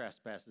in our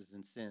trespasses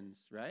and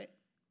sins, right?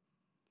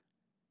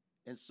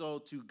 And so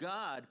to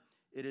God,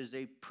 it is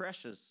a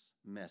precious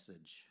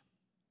message.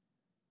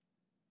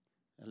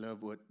 I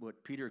love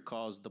what Peter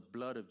calls the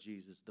blood of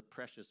Jesus, the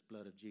precious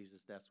blood of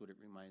Jesus. That's what it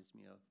reminds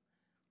me of.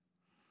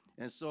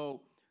 And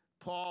so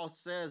Paul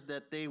says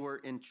that they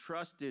were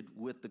entrusted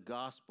with the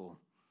gospel,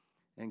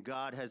 and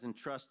God has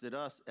entrusted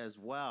us as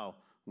well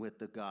with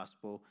the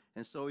gospel.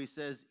 And so he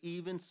says,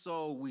 even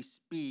so we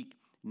speak,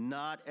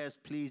 not as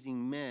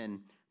pleasing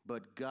men,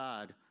 but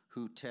God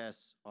who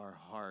tests our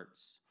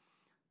hearts.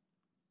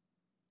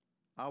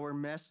 Our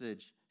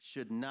message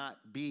should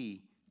not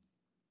be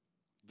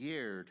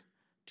geared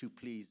to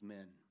please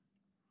men.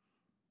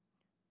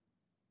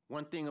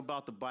 One thing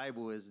about the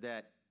Bible is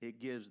that it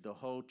gives the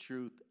whole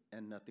truth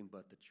and nothing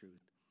but the truth.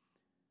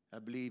 I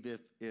believe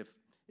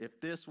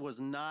if this was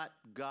not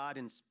God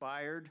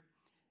inspired,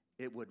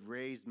 it would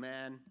raise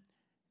man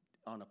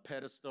on a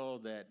pedestal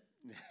that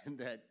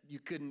that you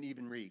couldn't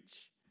even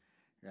reach,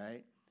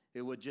 right?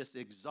 It would just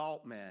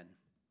exalt man.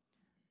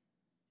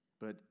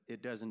 But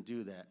it doesn't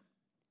do that.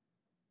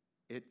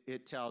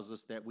 It tells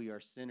us that we are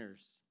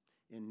sinners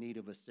in need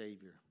of a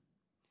Savior.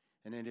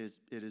 And it is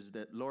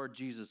that Lord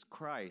Jesus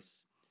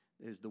Christ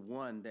is the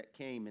one that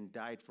came and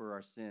died for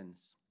our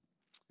sins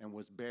and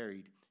was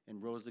buried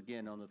and rose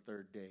again on the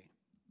third day.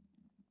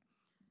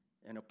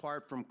 And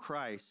apart from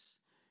Christ,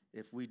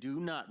 if we do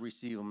not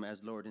receive him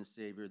as Lord and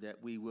Savior,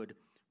 that we would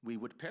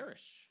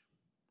perish.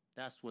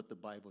 That's what the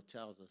Bible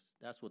tells us.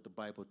 That's what the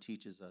Bible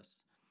teaches us.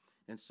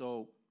 And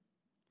so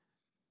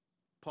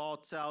Paul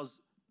tells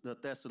the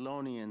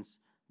Thessalonians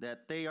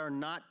that they are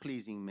not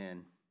pleasing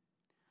men,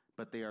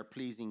 but they are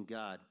pleasing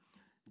God.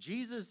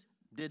 Jesus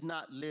did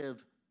not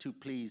live to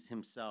please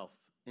himself.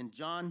 In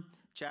John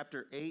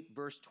chapter 8,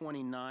 verse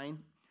 29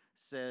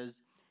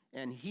 says,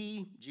 and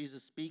he,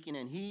 Jesus speaking,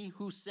 and he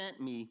who sent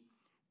me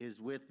is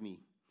with me.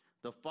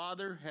 The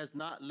Father has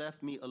not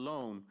left me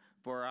alone,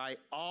 for I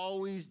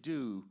always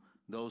do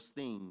those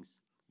things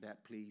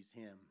that please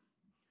him.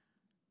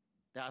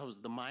 That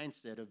was the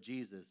mindset of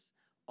Jesus.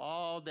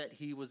 All that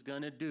he was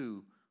going to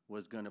do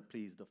was going to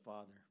please the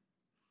Father.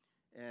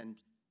 And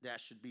that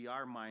should be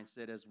our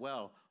mindset as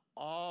well.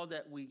 All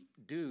that we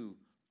do,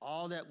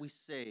 all that we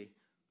say,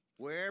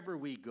 wherever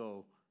we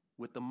go,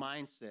 with the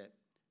mindset,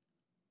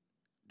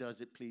 does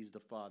it please the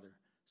Father?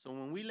 So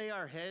when we lay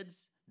our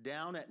heads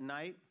down at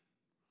night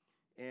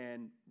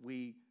and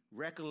we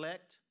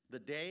recollect the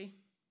day,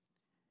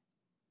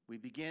 we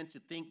begin to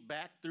think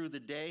back through the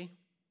day,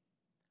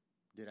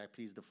 did I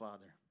please the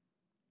Father?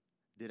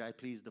 Did I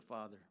please the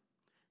Father?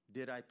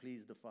 Did I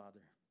please the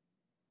Father?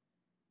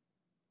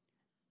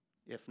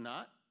 If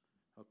not,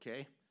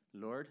 okay,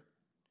 Lord,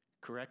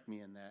 correct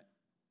me in that.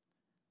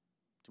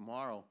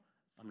 Tomorrow,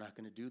 I'm not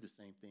going to do the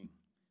same thing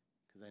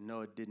because I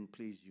know it didn't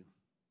please you.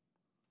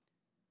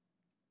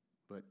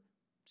 But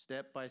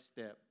step by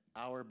step,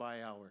 hour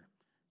by hour,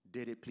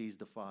 did it please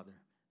the Father?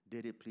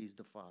 Did it please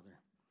the Father?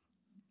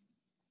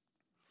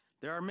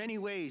 There are many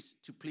ways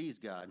to please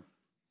God.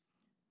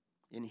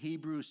 In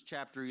Hebrews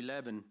chapter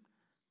 11,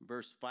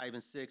 verse 5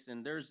 and 6,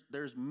 and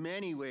there's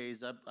many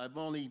ways. I've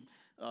only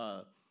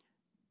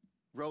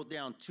wrote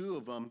down two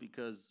of them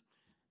because,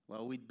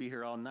 well, we'd be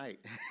here all night.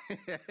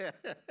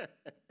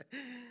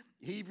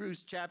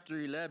 Hebrews chapter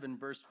 11,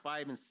 verse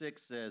 5 and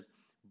 6 says,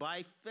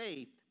 by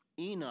faith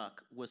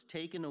Enoch was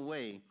taken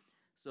away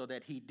so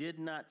that he did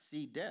not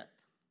see death,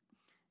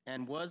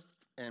 and was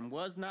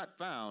not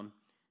found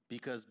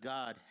because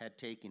God had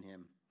taken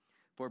him.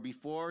 For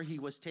before he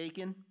was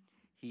taken,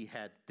 he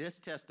had this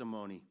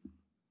testimony,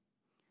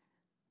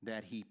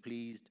 that he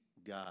pleased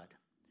God.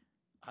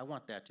 I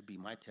want that to be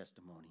my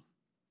testimony.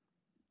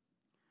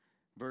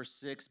 Verse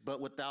 6,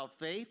 but without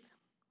faith,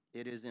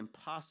 it is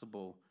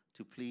impossible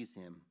to please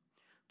him.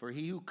 For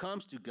he who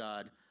comes to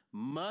God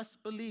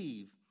must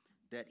believe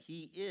that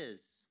he is,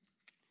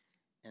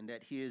 and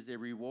that he is a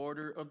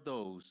rewarder of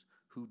those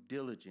who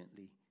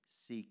diligently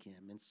seek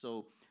him. And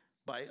so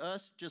by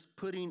us just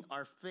putting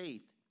our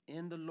faith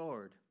in the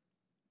Lord,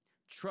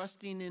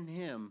 trusting in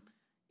him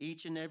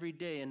each and every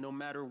day, and no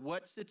matter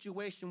what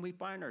situation we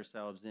find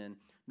ourselves in,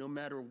 no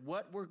matter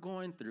what we're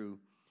going through,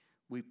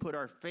 we put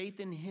our faith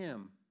in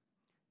him,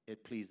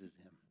 it pleases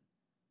him.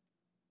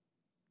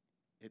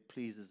 It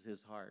pleases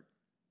his heart.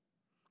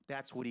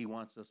 That's what he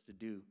wants us to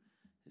do.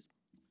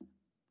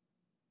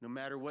 No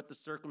matter what the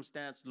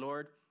circumstance,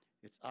 Lord,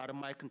 it's out of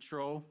my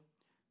control.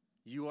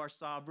 You are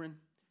sovereign.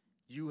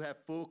 You have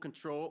full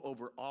control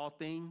over all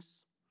things.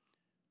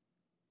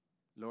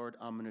 Lord,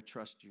 I'm going to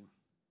trust you.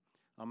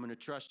 I'm going to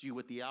trust you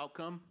with the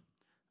outcome.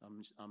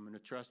 I'm going to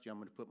trust you. I'm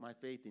going to put my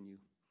faith in you.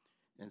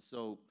 And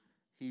so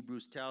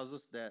Hebrews tells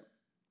us that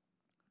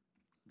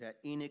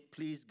Enoch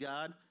pleased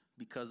God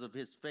because of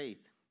his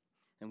faith.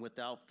 And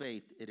without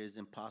faith, it is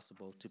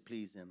impossible to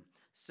please him.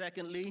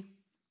 Secondly,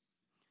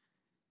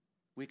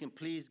 we can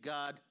please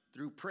God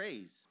through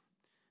praise.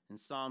 In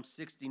Psalm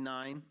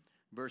 69,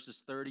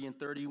 verses 30 and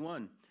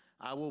 31,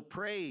 I will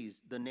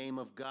praise the name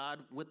of God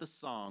with a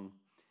song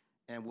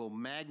and will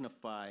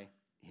magnify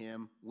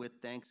him with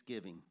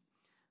thanksgiving.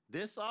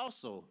 This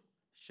also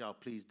shall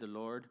please the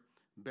Lord,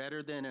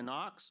 better than an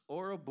ox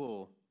or a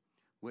bull,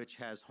 which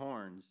has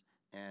horns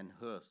and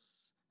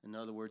hoofs. In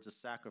other words, a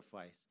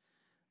sacrifice.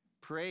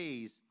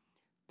 Praise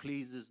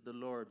pleases the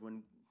Lord.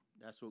 When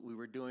that's what we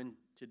were doing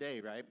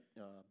today, right?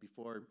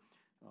 Before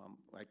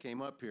I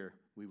came up here,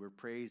 we were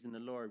praising the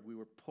Lord. We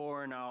were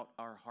pouring out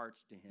our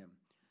hearts to him,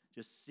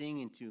 just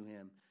singing to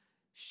him,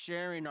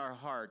 sharing our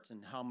hearts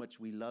and how much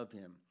we love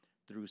him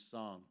through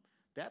song.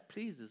 That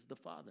pleases the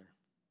Father.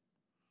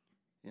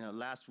 You know,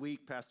 last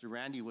week, Pastor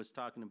Randy was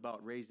talking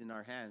about raising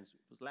our hands. It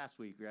was last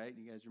week, right?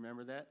 You guys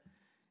remember that?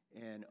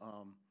 And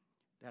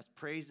that's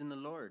praising the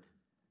Lord.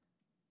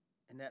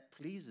 And that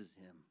pleases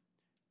him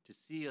to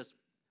see us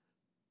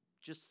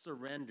just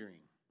surrendering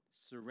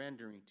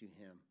to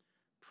him,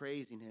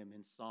 praising him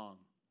in song,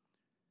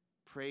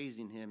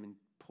 praising him and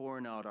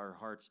pouring out our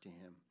hearts to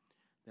him.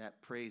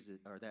 That pleases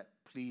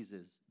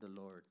the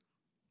Lord.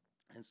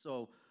 And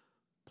so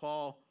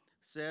Paul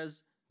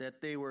says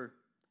that they were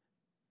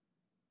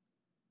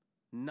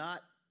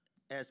not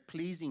as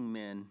pleasing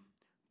men,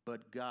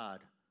 but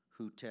God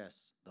who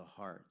tests the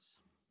hearts.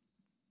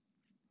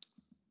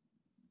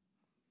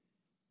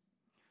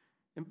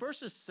 In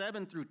verses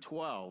 7 through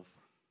 12,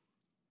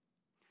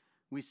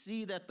 we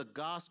see that the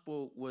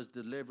gospel was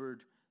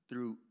delivered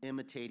through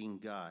imitating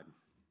God.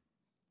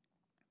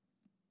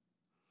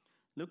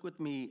 Look with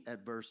me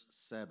at verse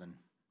 7.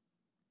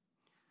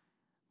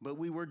 But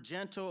we were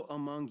gentle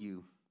among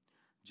you,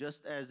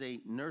 just as a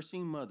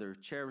nursing mother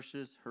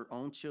cherishes her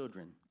own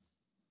children.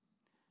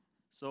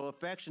 So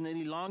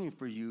affectionately longing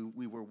for you,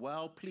 we were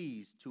well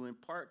pleased to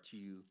impart to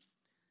you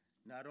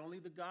not only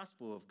the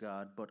gospel of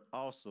God, but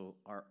also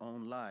our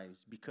own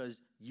lives, because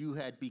you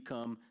had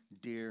become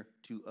dear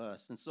to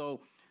us. And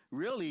so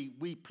really,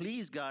 we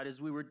please God, as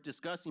we were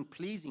discussing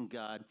pleasing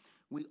God,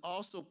 we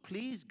also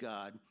please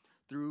God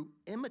through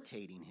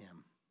imitating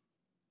him.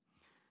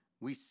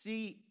 We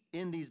see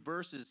in these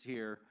verses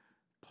here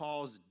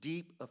Paul's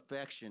deep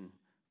affection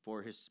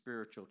for his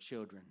spiritual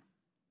children.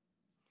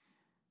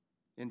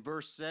 In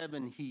verse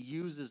 7, he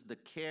uses the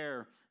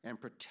care and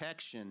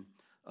protection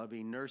of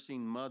a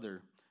nursing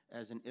mother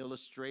as an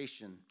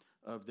illustration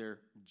of their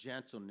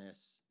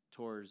gentleness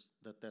towards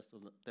the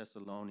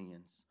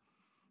Thessalonians.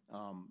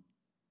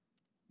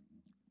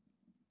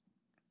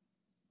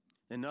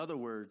 In other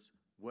words,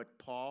 what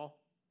Paul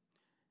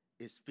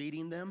is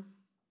feeding them,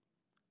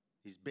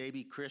 these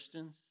baby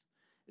Christians,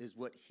 is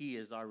what he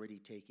has already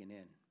taken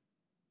in.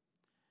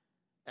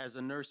 As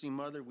a nursing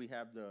mother, we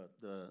have the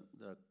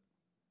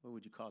what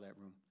would you call that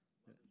room?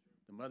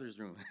 The mother's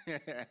room.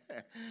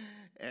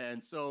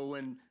 And so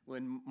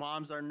when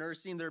moms are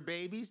nursing their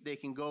babies, they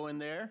can go in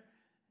there,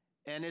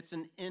 and it's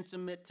an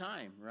intimate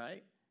time,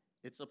 right?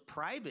 It's a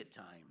private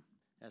time.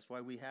 That's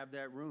why we have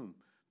that room.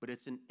 But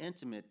it's an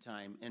intimate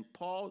time. And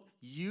Paul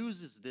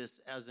uses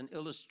this as an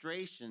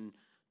illustration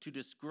to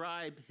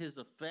describe his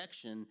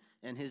affection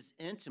and his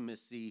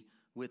intimacy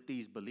with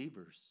these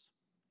believers.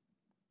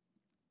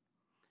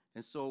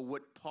 And so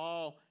what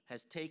Paul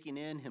has taken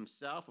in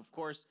himself, of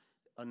course,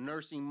 a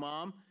nursing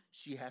mom,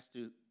 she has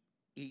to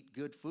eat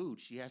good food.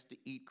 She has to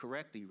eat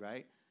correctly,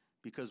 right?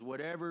 Because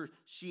whatever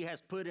she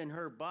has put in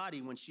her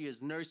body when she is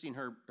nursing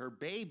her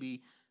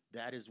baby,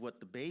 that is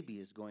what the baby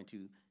is going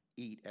to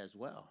eat as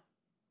well,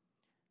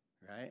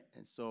 right?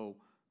 And so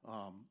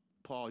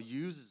Paul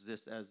uses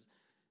this as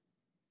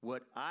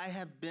what I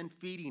have been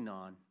feeding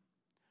on,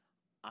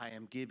 I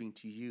am giving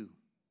to you.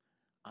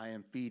 I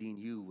am feeding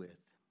you with.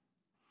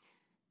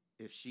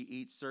 If she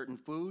eats certain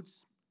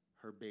foods,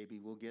 her baby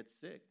will get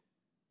sick.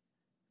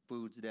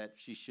 Foods that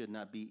she should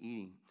not be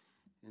eating.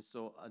 And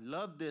so I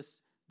love this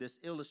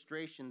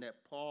illustration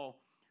that Paul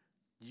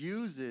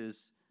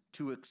uses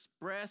to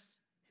express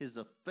his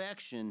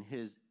affection,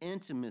 his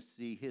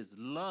intimacy, his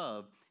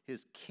love,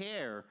 his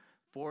care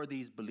for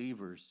these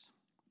believers.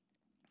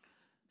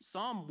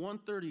 Psalm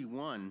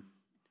 131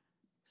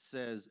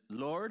 says,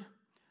 Lord,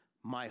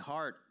 my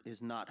heart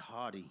is not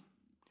haughty,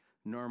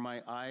 nor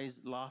my eyes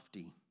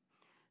lofty.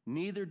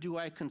 Neither do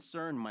I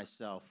concern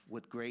myself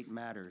with great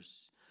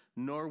matters,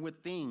 nor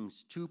with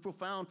things too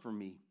profound for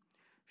me.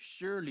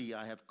 Surely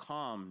I have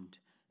calmed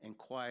and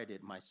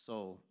quieted my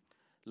soul,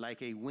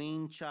 like a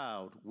weaned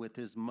child with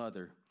his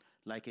mother.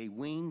 Like a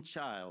weaned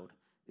child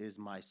is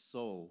my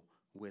soul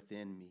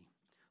within me.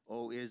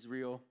 O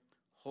Israel,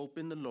 hope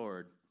in the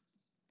Lord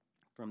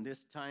from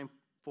this time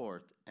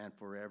forth and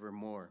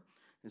forevermore.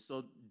 And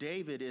so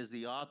David is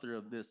the author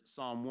of this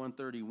Psalm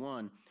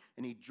 131,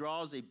 and he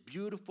draws a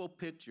beautiful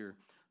picture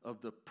of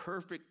the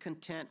perfect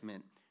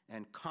contentment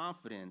and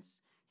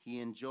confidence he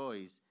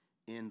enjoys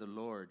in the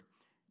Lord.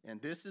 And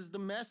this is the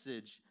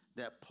message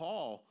that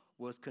Paul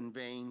was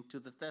conveying to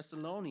the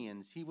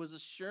Thessalonians. He was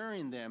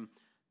assuring them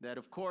that,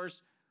 of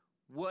course,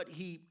 what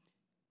he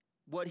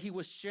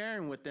was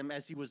sharing with them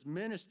as he was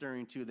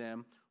ministering to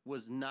them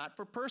was not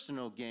for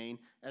personal gain.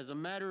 As a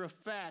matter of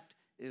fact,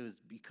 it was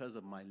because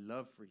of my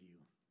love for you.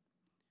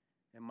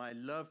 And my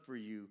love for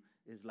you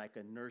is like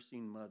a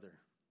nursing mother.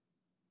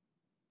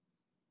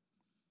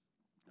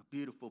 A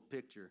beautiful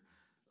picture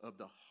of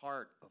the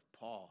heart of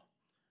Paul.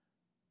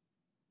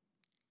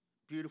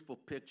 Beautiful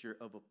picture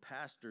of a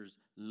pastor's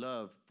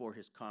love for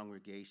his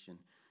congregation.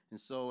 And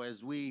so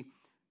as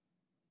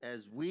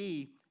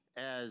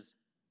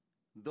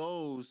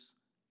those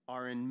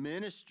are in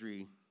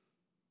ministry,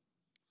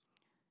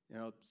 it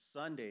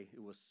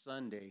was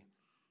Sunday,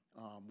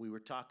 we were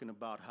talking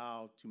about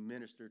how to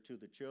minister to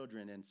the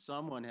children, and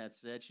someone had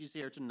said, she's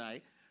here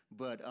tonight,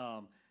 but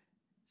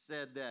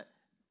said that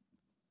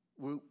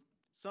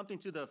something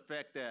to the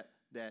effect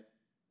that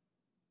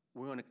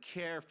we're going to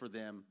care for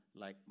them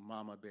like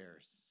mama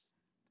bears,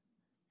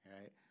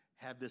 right?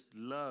 Have this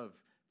love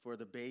for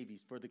the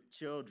babies, for the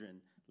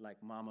children like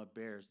mama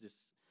bears,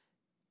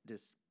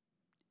 this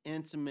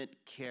intimate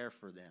care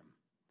for them,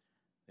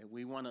 that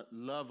we want to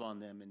love on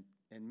them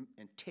and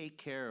take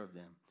care of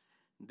them.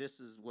 This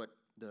is what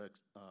the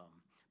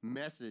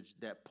message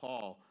that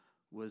Paul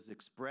was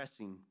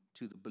expressing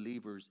to the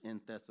believers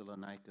in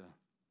Thessalonica.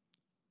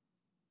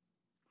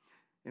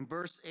 In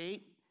verse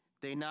 8,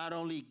 they not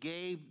only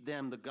gave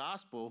them the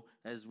gospel,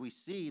 as we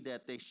see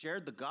that they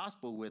shared the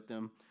gospel with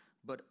them,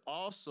 but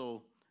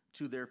also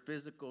to their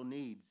physical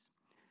needs.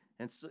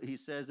 And so he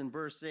says in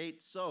verse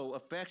 8, so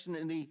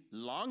affectionately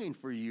longing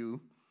for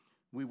you,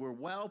 we were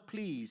well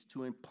pleased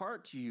to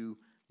impart to you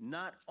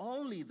not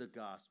only the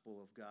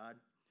gospel of God,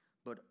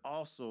 but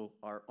also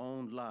our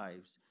own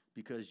lives,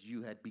 because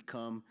you had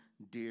become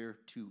dear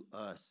to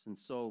us. And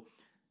so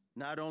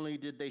not only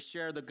did they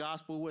share the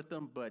gospel with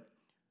them, but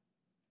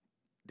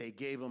they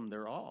gave them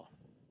their all.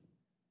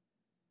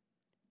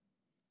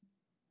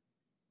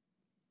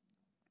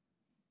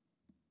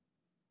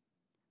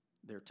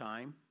 Their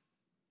time,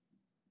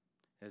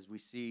 as we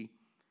see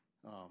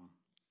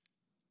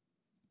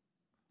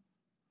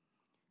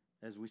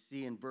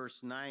in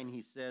verse 9,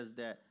 he says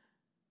that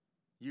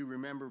you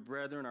remember,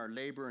 brethren, our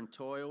labor and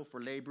toil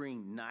for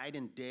laboring night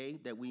and day,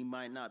 that we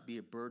might not be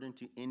a burden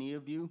to any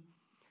of you.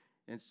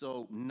 And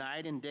so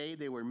night and day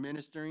they were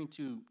ministering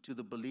to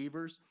the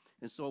believers.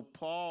 And so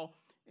Paul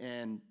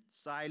and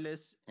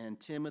Silas and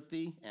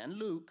Timothy and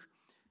Luke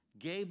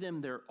gave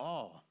them their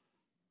all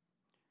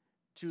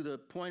to the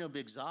point of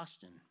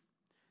exhaustion.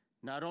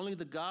 Not only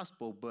the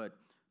gospel, but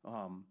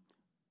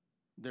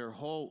their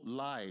whole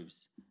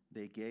lives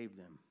they gave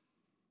them.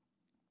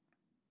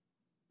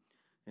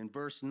 In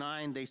verse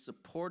 9, they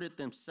supported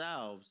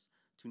themselves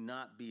to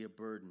not be a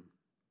burden.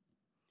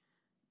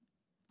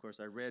 Of course,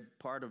 I read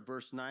part of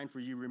verse 9. For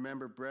you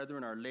remember,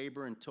 brethren, our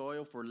labor and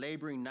toil, for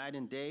laboring night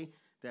and day,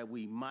 that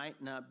we might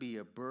not be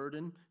a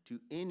burden to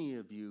any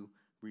of you,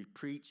 we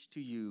preach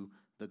to you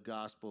the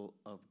gospel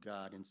of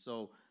God. And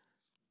so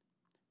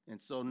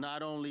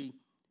not only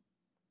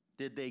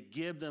did they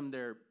give them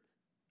their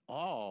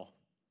all,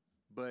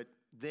 but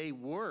they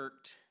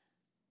worked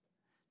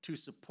to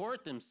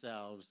support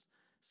themselves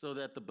so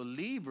that the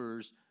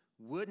believers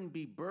wouldn't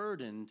be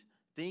burdened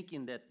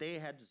thinking that they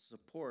had to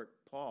support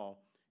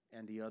Paul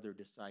and the other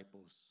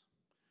disciples.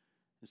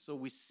 And so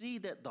we see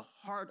that the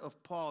heart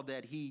of Paul,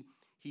 that he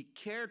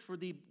cared for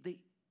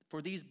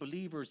for these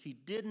believers. He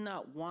did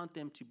not want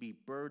them to be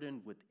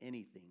burdened with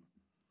anything.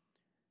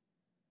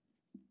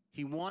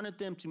 He wanted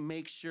them to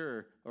make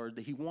sure, or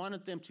he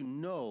wanted them to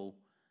know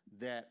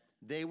that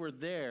they were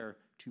there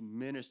to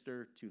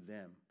minister to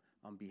them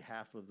on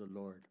behalf of the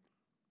Lord.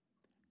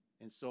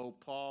 And so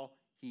Paul,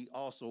 he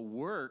also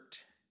worked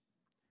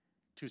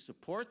to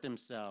support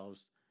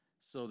themselves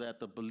so that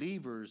the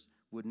believers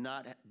would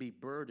not be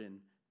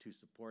burdened to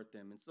support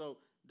them. And so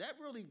that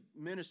really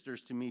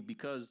ministers to me,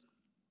 because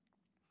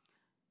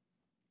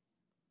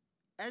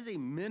as a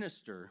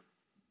minister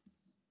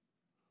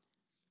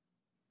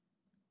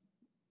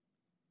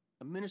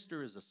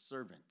is a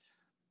servant.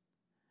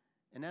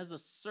 And as a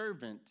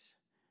servant,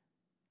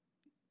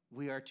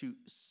 we are to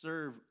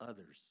serve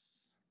others,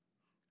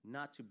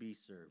 not to be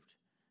served.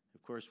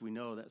 Of course, we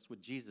know that's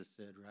what Jesus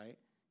said, right?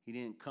 He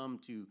didn't come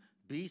to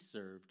be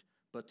served,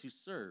 but to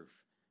serve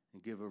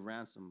and give a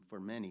ransom for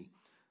many.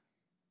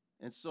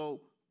 And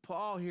so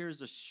Paul here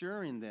is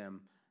assuring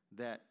them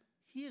that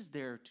he is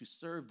there to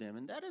serve them.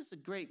 And that is a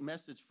great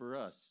message for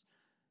us.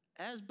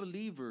 As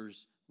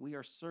believers, we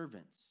are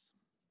servants.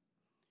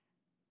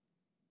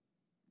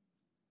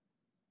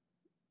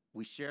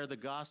 We share the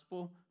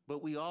gospel,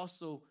 but we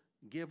also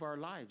give our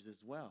lives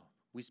as well.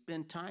 We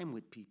spend time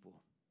with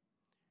people.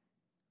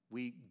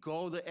 We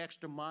go the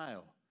extra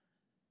mile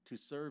to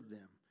serve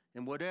them,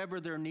 and whatever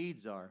their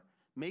needs are,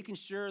 making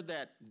sure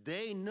that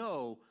they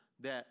know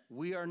that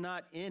we are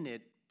not in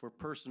it for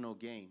personal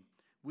gain.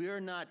 We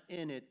are not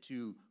in it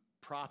to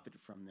profit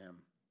from them,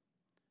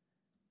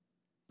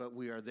 but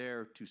we are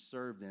there to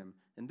serve them.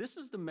 And this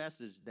is the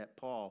message that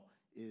Paul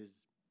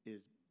is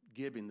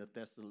giving the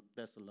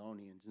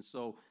Thessalonians. And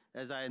so,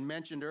 as I had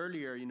mentioned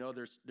earlier,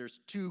 there's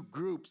two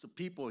groups of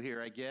people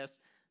here, I guess,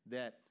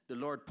 that the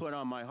Lord put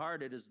on my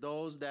heart. It is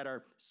those that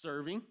are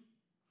serving.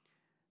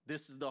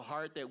 This is the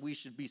heart that we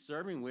should be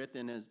serving with.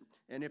 And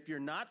if you're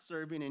not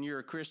serving and you're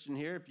a Christian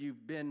here, if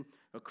you've been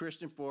a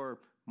Christian for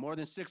more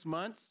than 6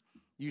 months,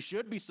 you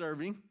should be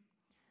serving.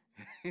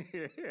 As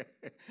a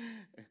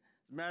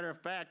matter of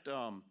fact,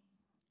 I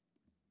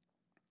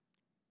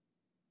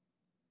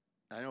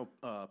know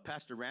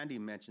Pastor Randy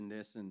mentioned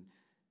this, and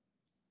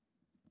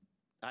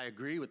I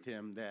agree with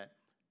him that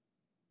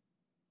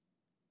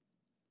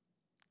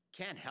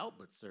can't help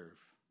but serve,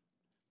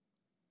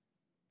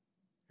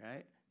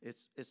 right?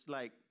 It's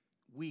like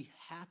we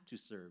have to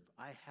serve.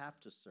 I have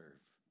to serve.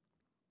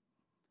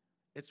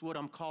 It's what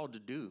I'm called to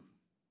do.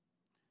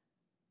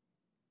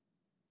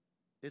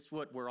 It's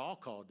what we're all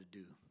called to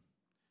do,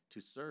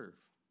 to serve.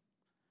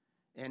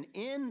 And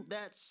in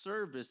that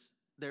service,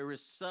 there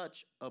is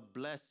such a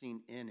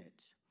blessing in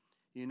it.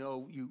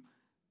 You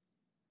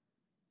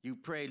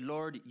pray,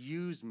 Lord,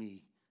 use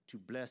me to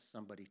bless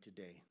somebody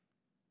today.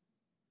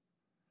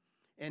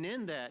 And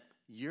in that,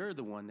 you're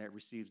the one that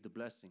receives the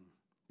blessing,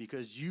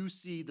 because you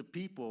see the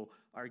people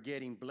are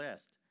getting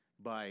blessed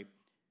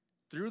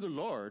through the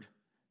Lord,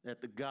 that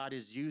the God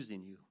is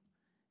using you.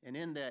 And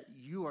in that,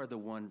 you are the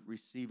one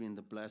receiving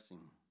the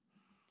blessing.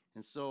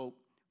 And so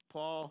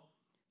Paul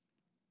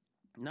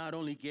not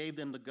only gave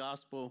them the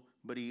gospel,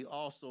 but he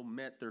also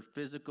met their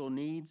physical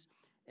needs.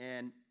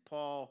 And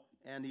Paul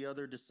and the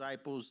other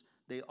disciples,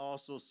 they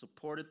also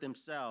supported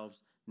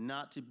themselves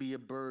not to be a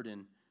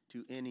burden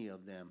to any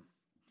of them.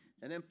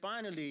 And then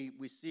finally,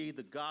 we see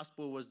the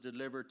gospel was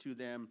delivered to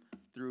them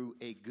through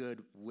a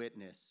good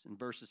witness in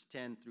verses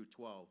 10 through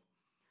 12.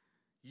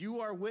 You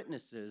are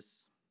witnesses,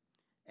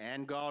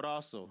 and God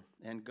also,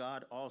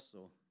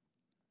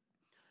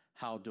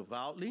 how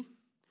devoutly,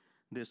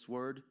 this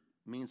word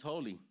means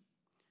holy.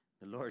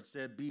 The Lord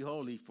said, be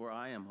holy, for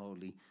I am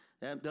holy.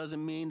 That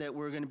doesn't mean that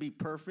we're going to be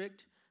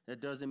perfect. That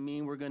doesn't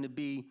mean we're going to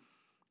be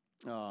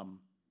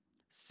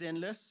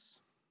sinless.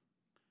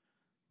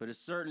 But it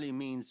certainly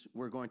means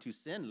we're going to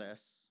sin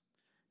less,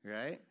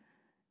 right?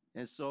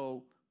 And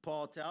so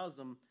Paul tells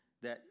them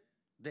that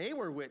they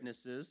were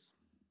witnesses,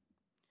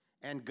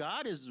 and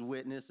God is a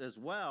witness as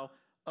well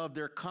of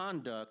their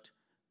conduct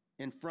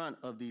in front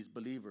of these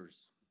believers.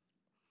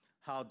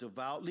 How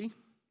devoutly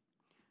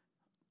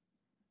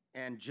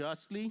and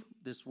justly,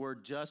 this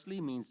word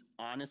justly means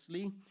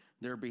honestly,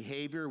 their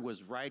behavior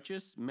was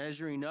righteous,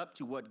 measuring up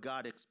to what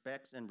God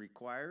expects and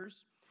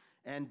requires,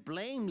 and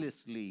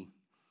blamelessly,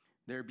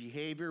 their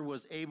behavior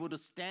was able to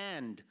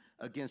stand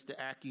against the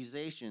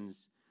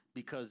accusations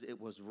because it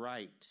was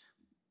right.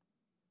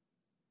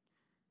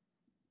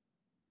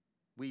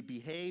 we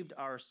behaved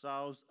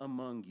ourselves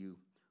among you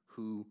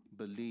who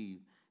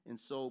believe. And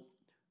so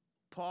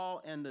Paul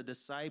and the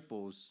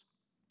disciples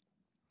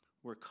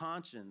were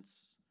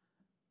conscious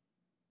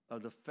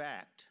of the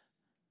fact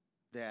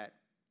that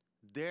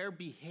their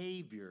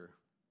behavior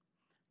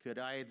could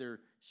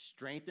either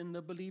strengthen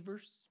the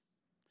believers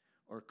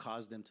or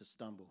cause them to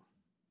stumble.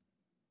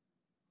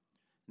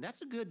 And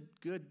that's a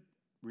good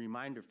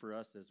reminder for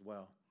us as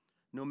well.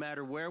 No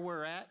matter where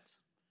we're at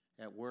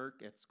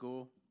work, at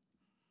school,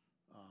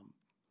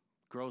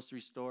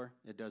 grocery store,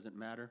 it doesn't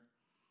matter.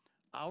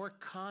 Our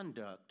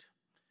conduct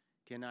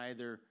can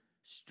either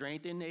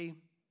strengthen a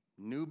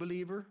new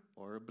believer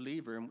or a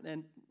believer.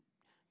 And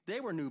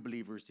they were new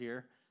believers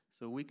here,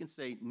 so we can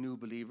say new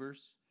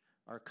believers.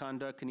 Our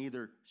conduct can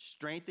either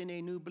strengthen a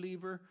new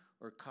believer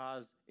or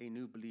cause a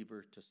new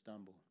believer to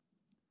stumble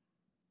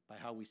by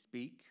how we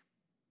speak,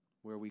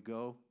 where we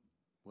go,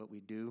 what we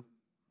do.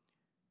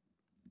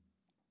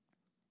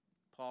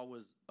 Paul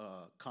was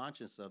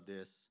conscious of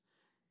this,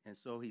 and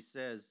so he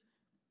says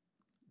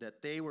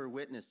that they were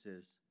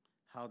witnesses,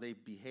 how they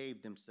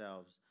behaved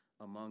themselves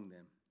among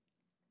them.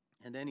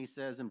 And then he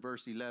says in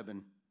verse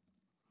 11,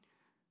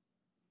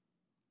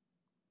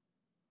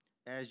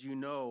 as you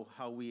know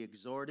how we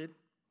exhorted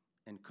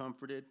and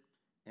comforted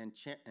and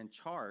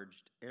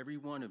charged every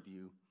one of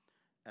you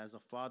as a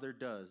father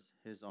does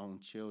his own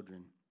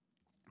children.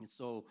 And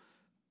so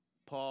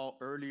Paul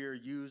earlier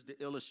used the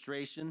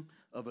illustration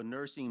of a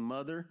nursing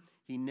mother.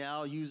 He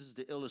now uses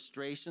the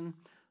illustration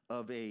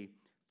of a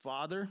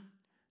father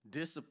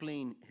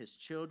disciplining his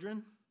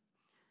children.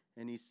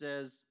 And he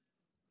says,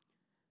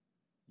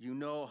 you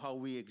know how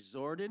we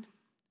exhorted,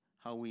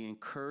 how we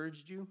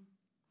encouraged you,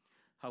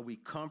 how we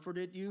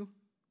comforted you,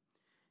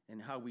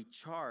 and how we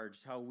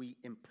charged, how we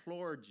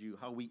implored you,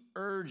 how we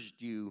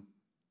urged you,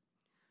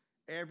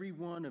 every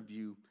one of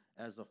you,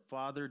 as a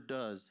father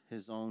does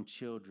his own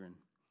children.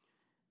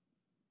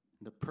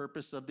 The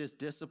purpose of this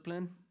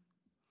discipline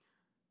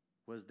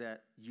was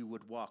that you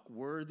would walk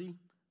worthy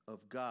of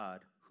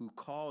God who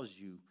calls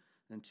you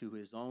into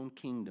his own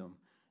kingdom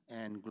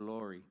and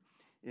glory.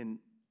 In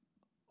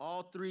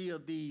all three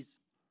of these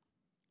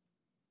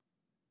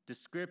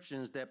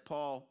descriptions that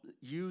Paul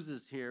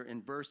uses here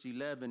in verse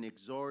 11,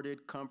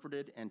 exhorted,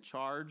 comforted, and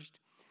charged,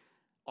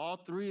 all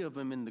three of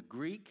them in the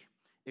Greek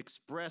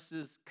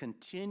expresses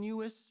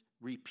continuous,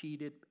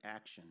 repeated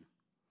action.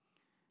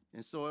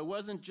 And so it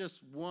wasn't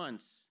just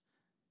once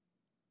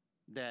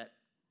that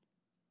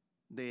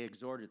they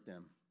exhorted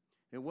them.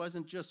 It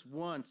wasn't just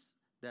once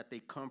that they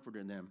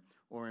comforted them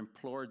or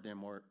implored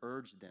them or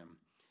urged them.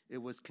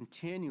 It was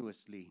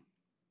continuously.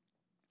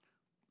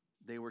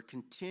 They were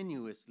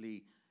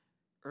continuously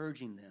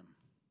urging them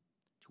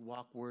to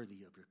walk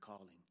worthy of your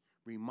calling,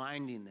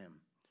 reminding them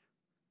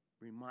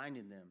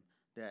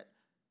that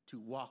to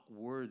walk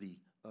worthy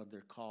of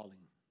their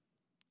calling.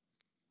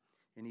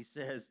 And he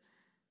says,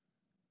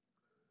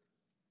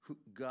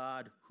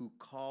 God who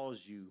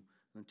calls you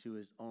into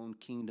his own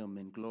kingdom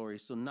and glory.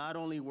 So not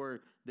only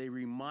were they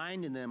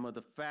reminding them of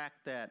the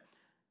fact that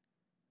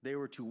they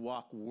were to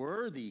walk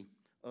worthy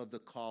of the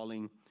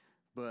calling,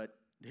 but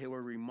they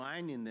were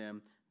reminding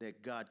them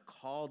that God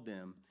called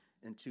them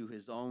into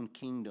his own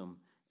kingdom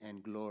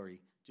and glory,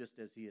 just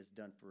as he has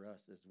done for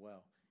us as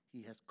well.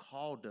 He has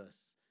called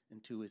us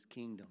into his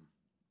kingdom.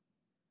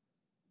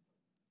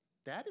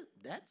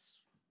 That's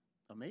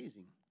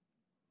amazing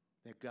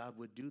that God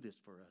would do this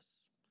for us,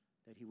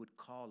 that he would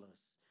call us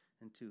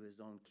into his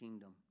own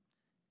kingdom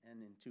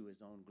and into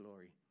his own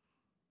glory.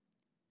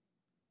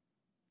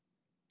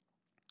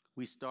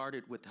 We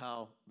started with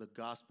how the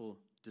gospel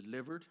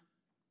delivered,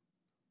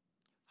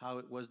 how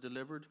it was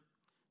delivered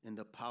in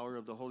the power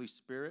of the Holy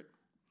Spirit,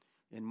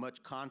 in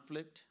much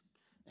conflict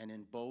and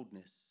in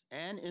boldness,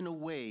 and in a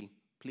way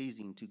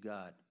pleasing to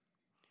God.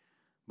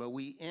 But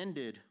we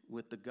ended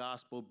with the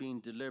gospel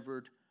being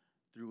delivered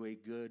through a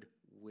good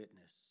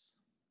witness.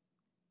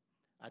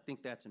 I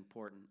think that's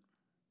important,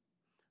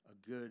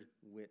 a good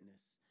witness.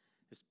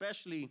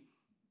 Especially,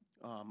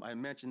 I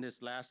mentioned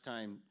this last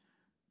time,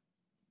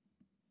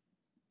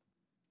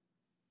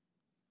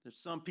 there's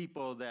some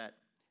people that,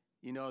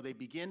 they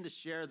begin to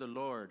share the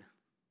Lord,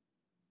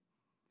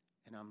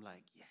 and I'm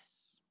like, yes,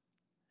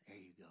 there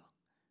you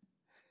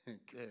go.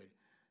 Good,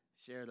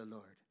 share the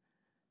Lord.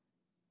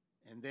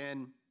 And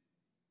then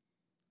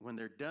when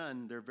they're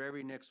done, their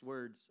very next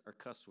words are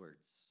cuss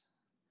words.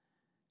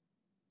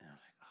 And I'm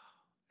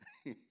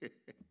like,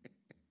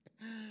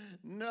 oh,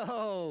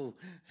 no.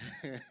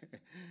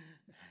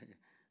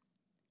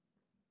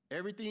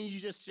 Everything you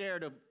just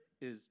shared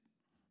is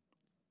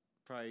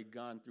probably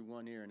gone through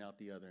one ear and out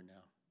the other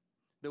now.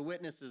 The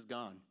witness is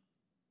gone.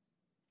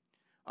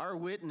 Our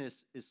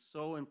witness is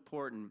so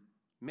important,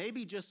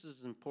 maybe just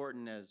as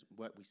important as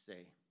what we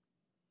say.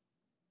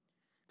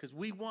 Because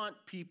we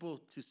want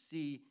people to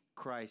see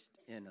Christ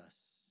in us.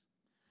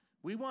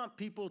 We want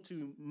people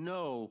to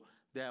know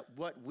that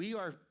what we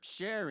are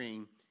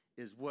sharing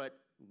is what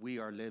we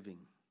are living.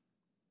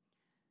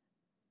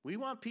 We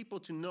want people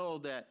to know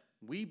that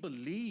we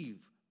believe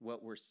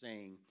what we're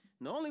saying.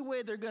 And the only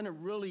way they're going to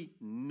really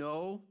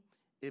know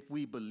if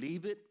we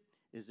believe it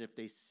is if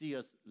they see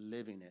us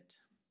living it.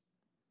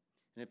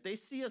 And if they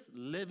see us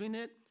living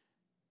it,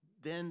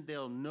 then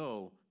they'll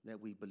know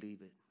that we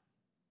believe it.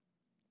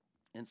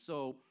 And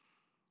so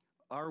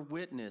our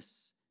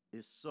witness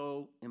is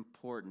so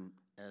important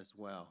as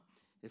well.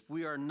 If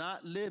we are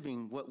not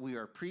living what we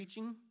are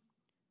preaching,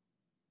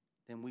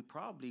 then we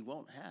probably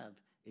won't have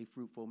a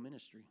fruitful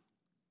ministry.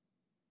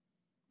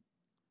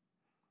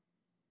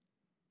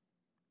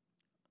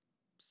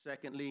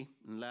 Secondly,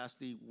 and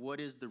lastly, what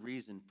is the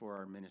reason for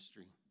our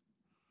ministry?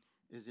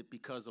 Is it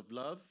because of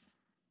love?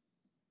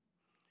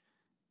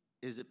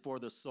 Is it for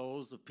the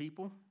souls of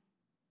people?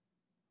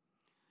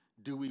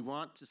 Do we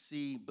want to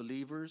see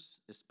believers,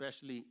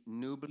 especially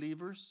new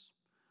believers,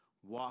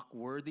 walk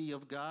worthy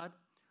of God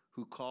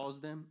who calls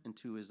them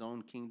into his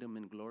own kingdom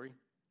and glory?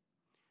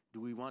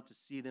 Do we want to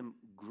see them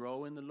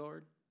grow in the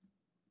Lord?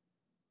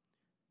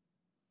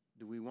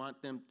 Do we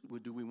want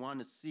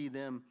to see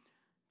them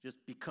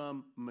just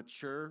become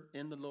mature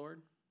in the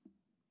Lord?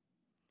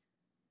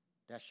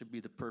 That should be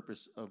the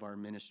purpose of our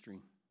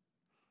ministry.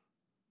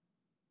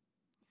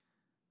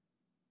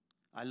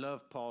 I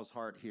love Paul's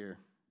heart here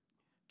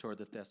toward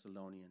the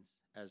Thessalonians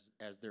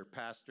as their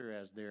pastor,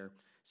 as their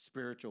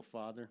spiritual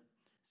father,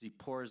 as he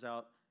pours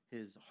out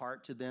his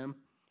heart to them,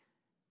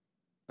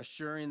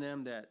 assuring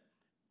them that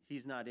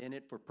he's not in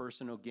it for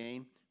personal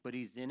gain, but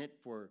he's in it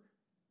for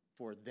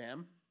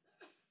them,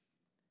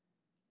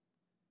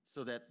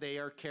 so that they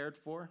are cared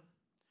for,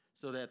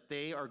 so that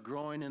they are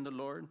growing in the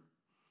Lord.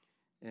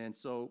 And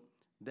so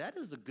that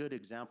is a good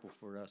example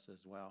for us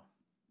as well.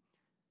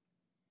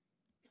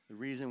 The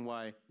reason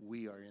why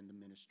we are in the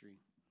ministry,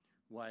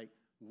 why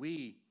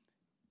we,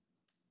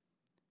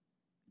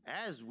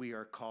 as we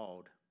are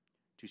called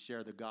to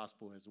share the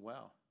gospel as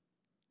well,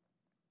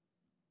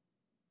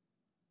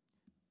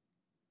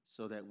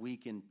 so that we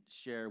can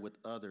share with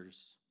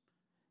others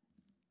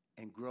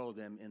and grow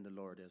them in the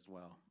Lord as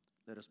well.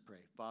 Let us pray.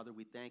 Father,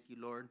 we thank you,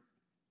 Lord.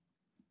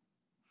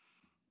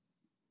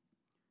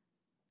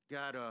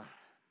 God,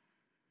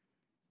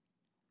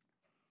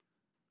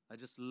 I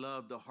just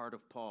love the heart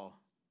of Paul.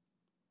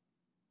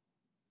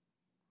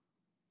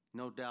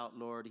 No doubt,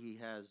 Lord, he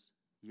has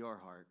your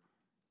heart.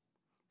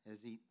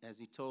 As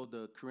he told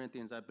the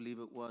Corinthians, I believe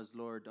it was,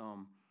 Lord,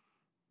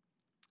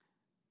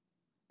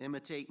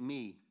 imitate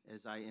me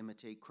as I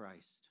imitate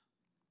Christ.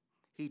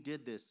 He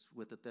did this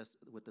with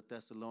the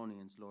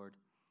Thessalonians, Lord.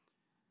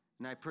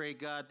 And I pray,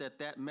 God,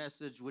 that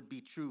message would be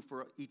true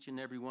for each and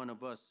every one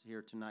of us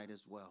here tonight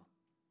as well.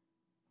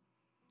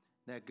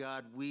 That,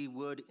 God, we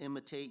would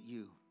imitate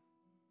you.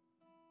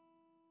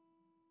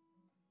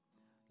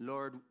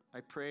 Lord,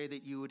 I pray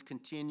that you would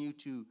continue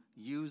to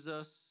use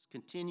us,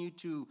 continue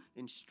to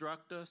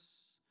instruct us,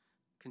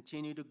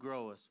 continue to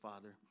grow us,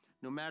 Father.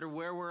 No matter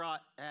where we're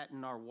at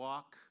in our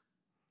walk,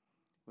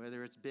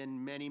 whether it's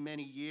been many,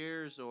 many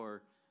years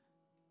or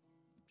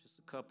just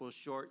a couple of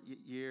short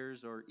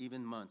years or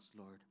even months,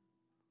 Lord,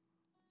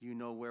 you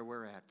know where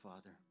we're at,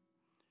 Father.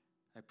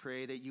 I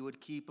pray that you would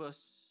keep us,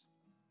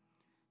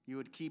 you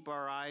would keep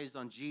our eyes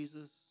on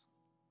Jesus,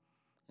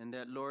 and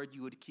that, Lord,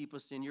 you would keep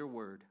us in your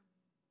word.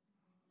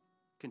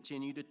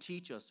 Continue to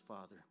teach us,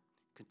 Father.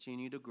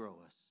 Continue to grow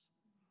us.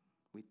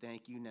 We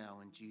thank you now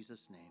in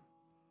Jesus' name.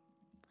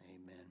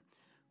 Amen.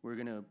 We're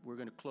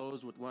gonna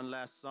close with one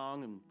last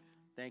song, and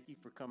thank you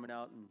for coming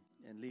out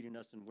and leading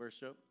us in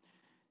worship.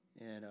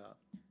 And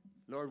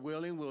Lord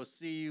willing, we'll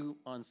see you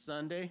on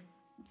Sunday.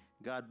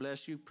 God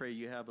bless you. Pray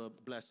you have a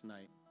blessed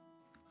night.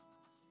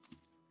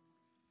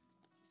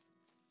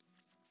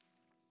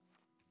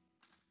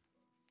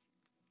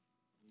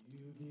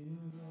 You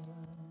give us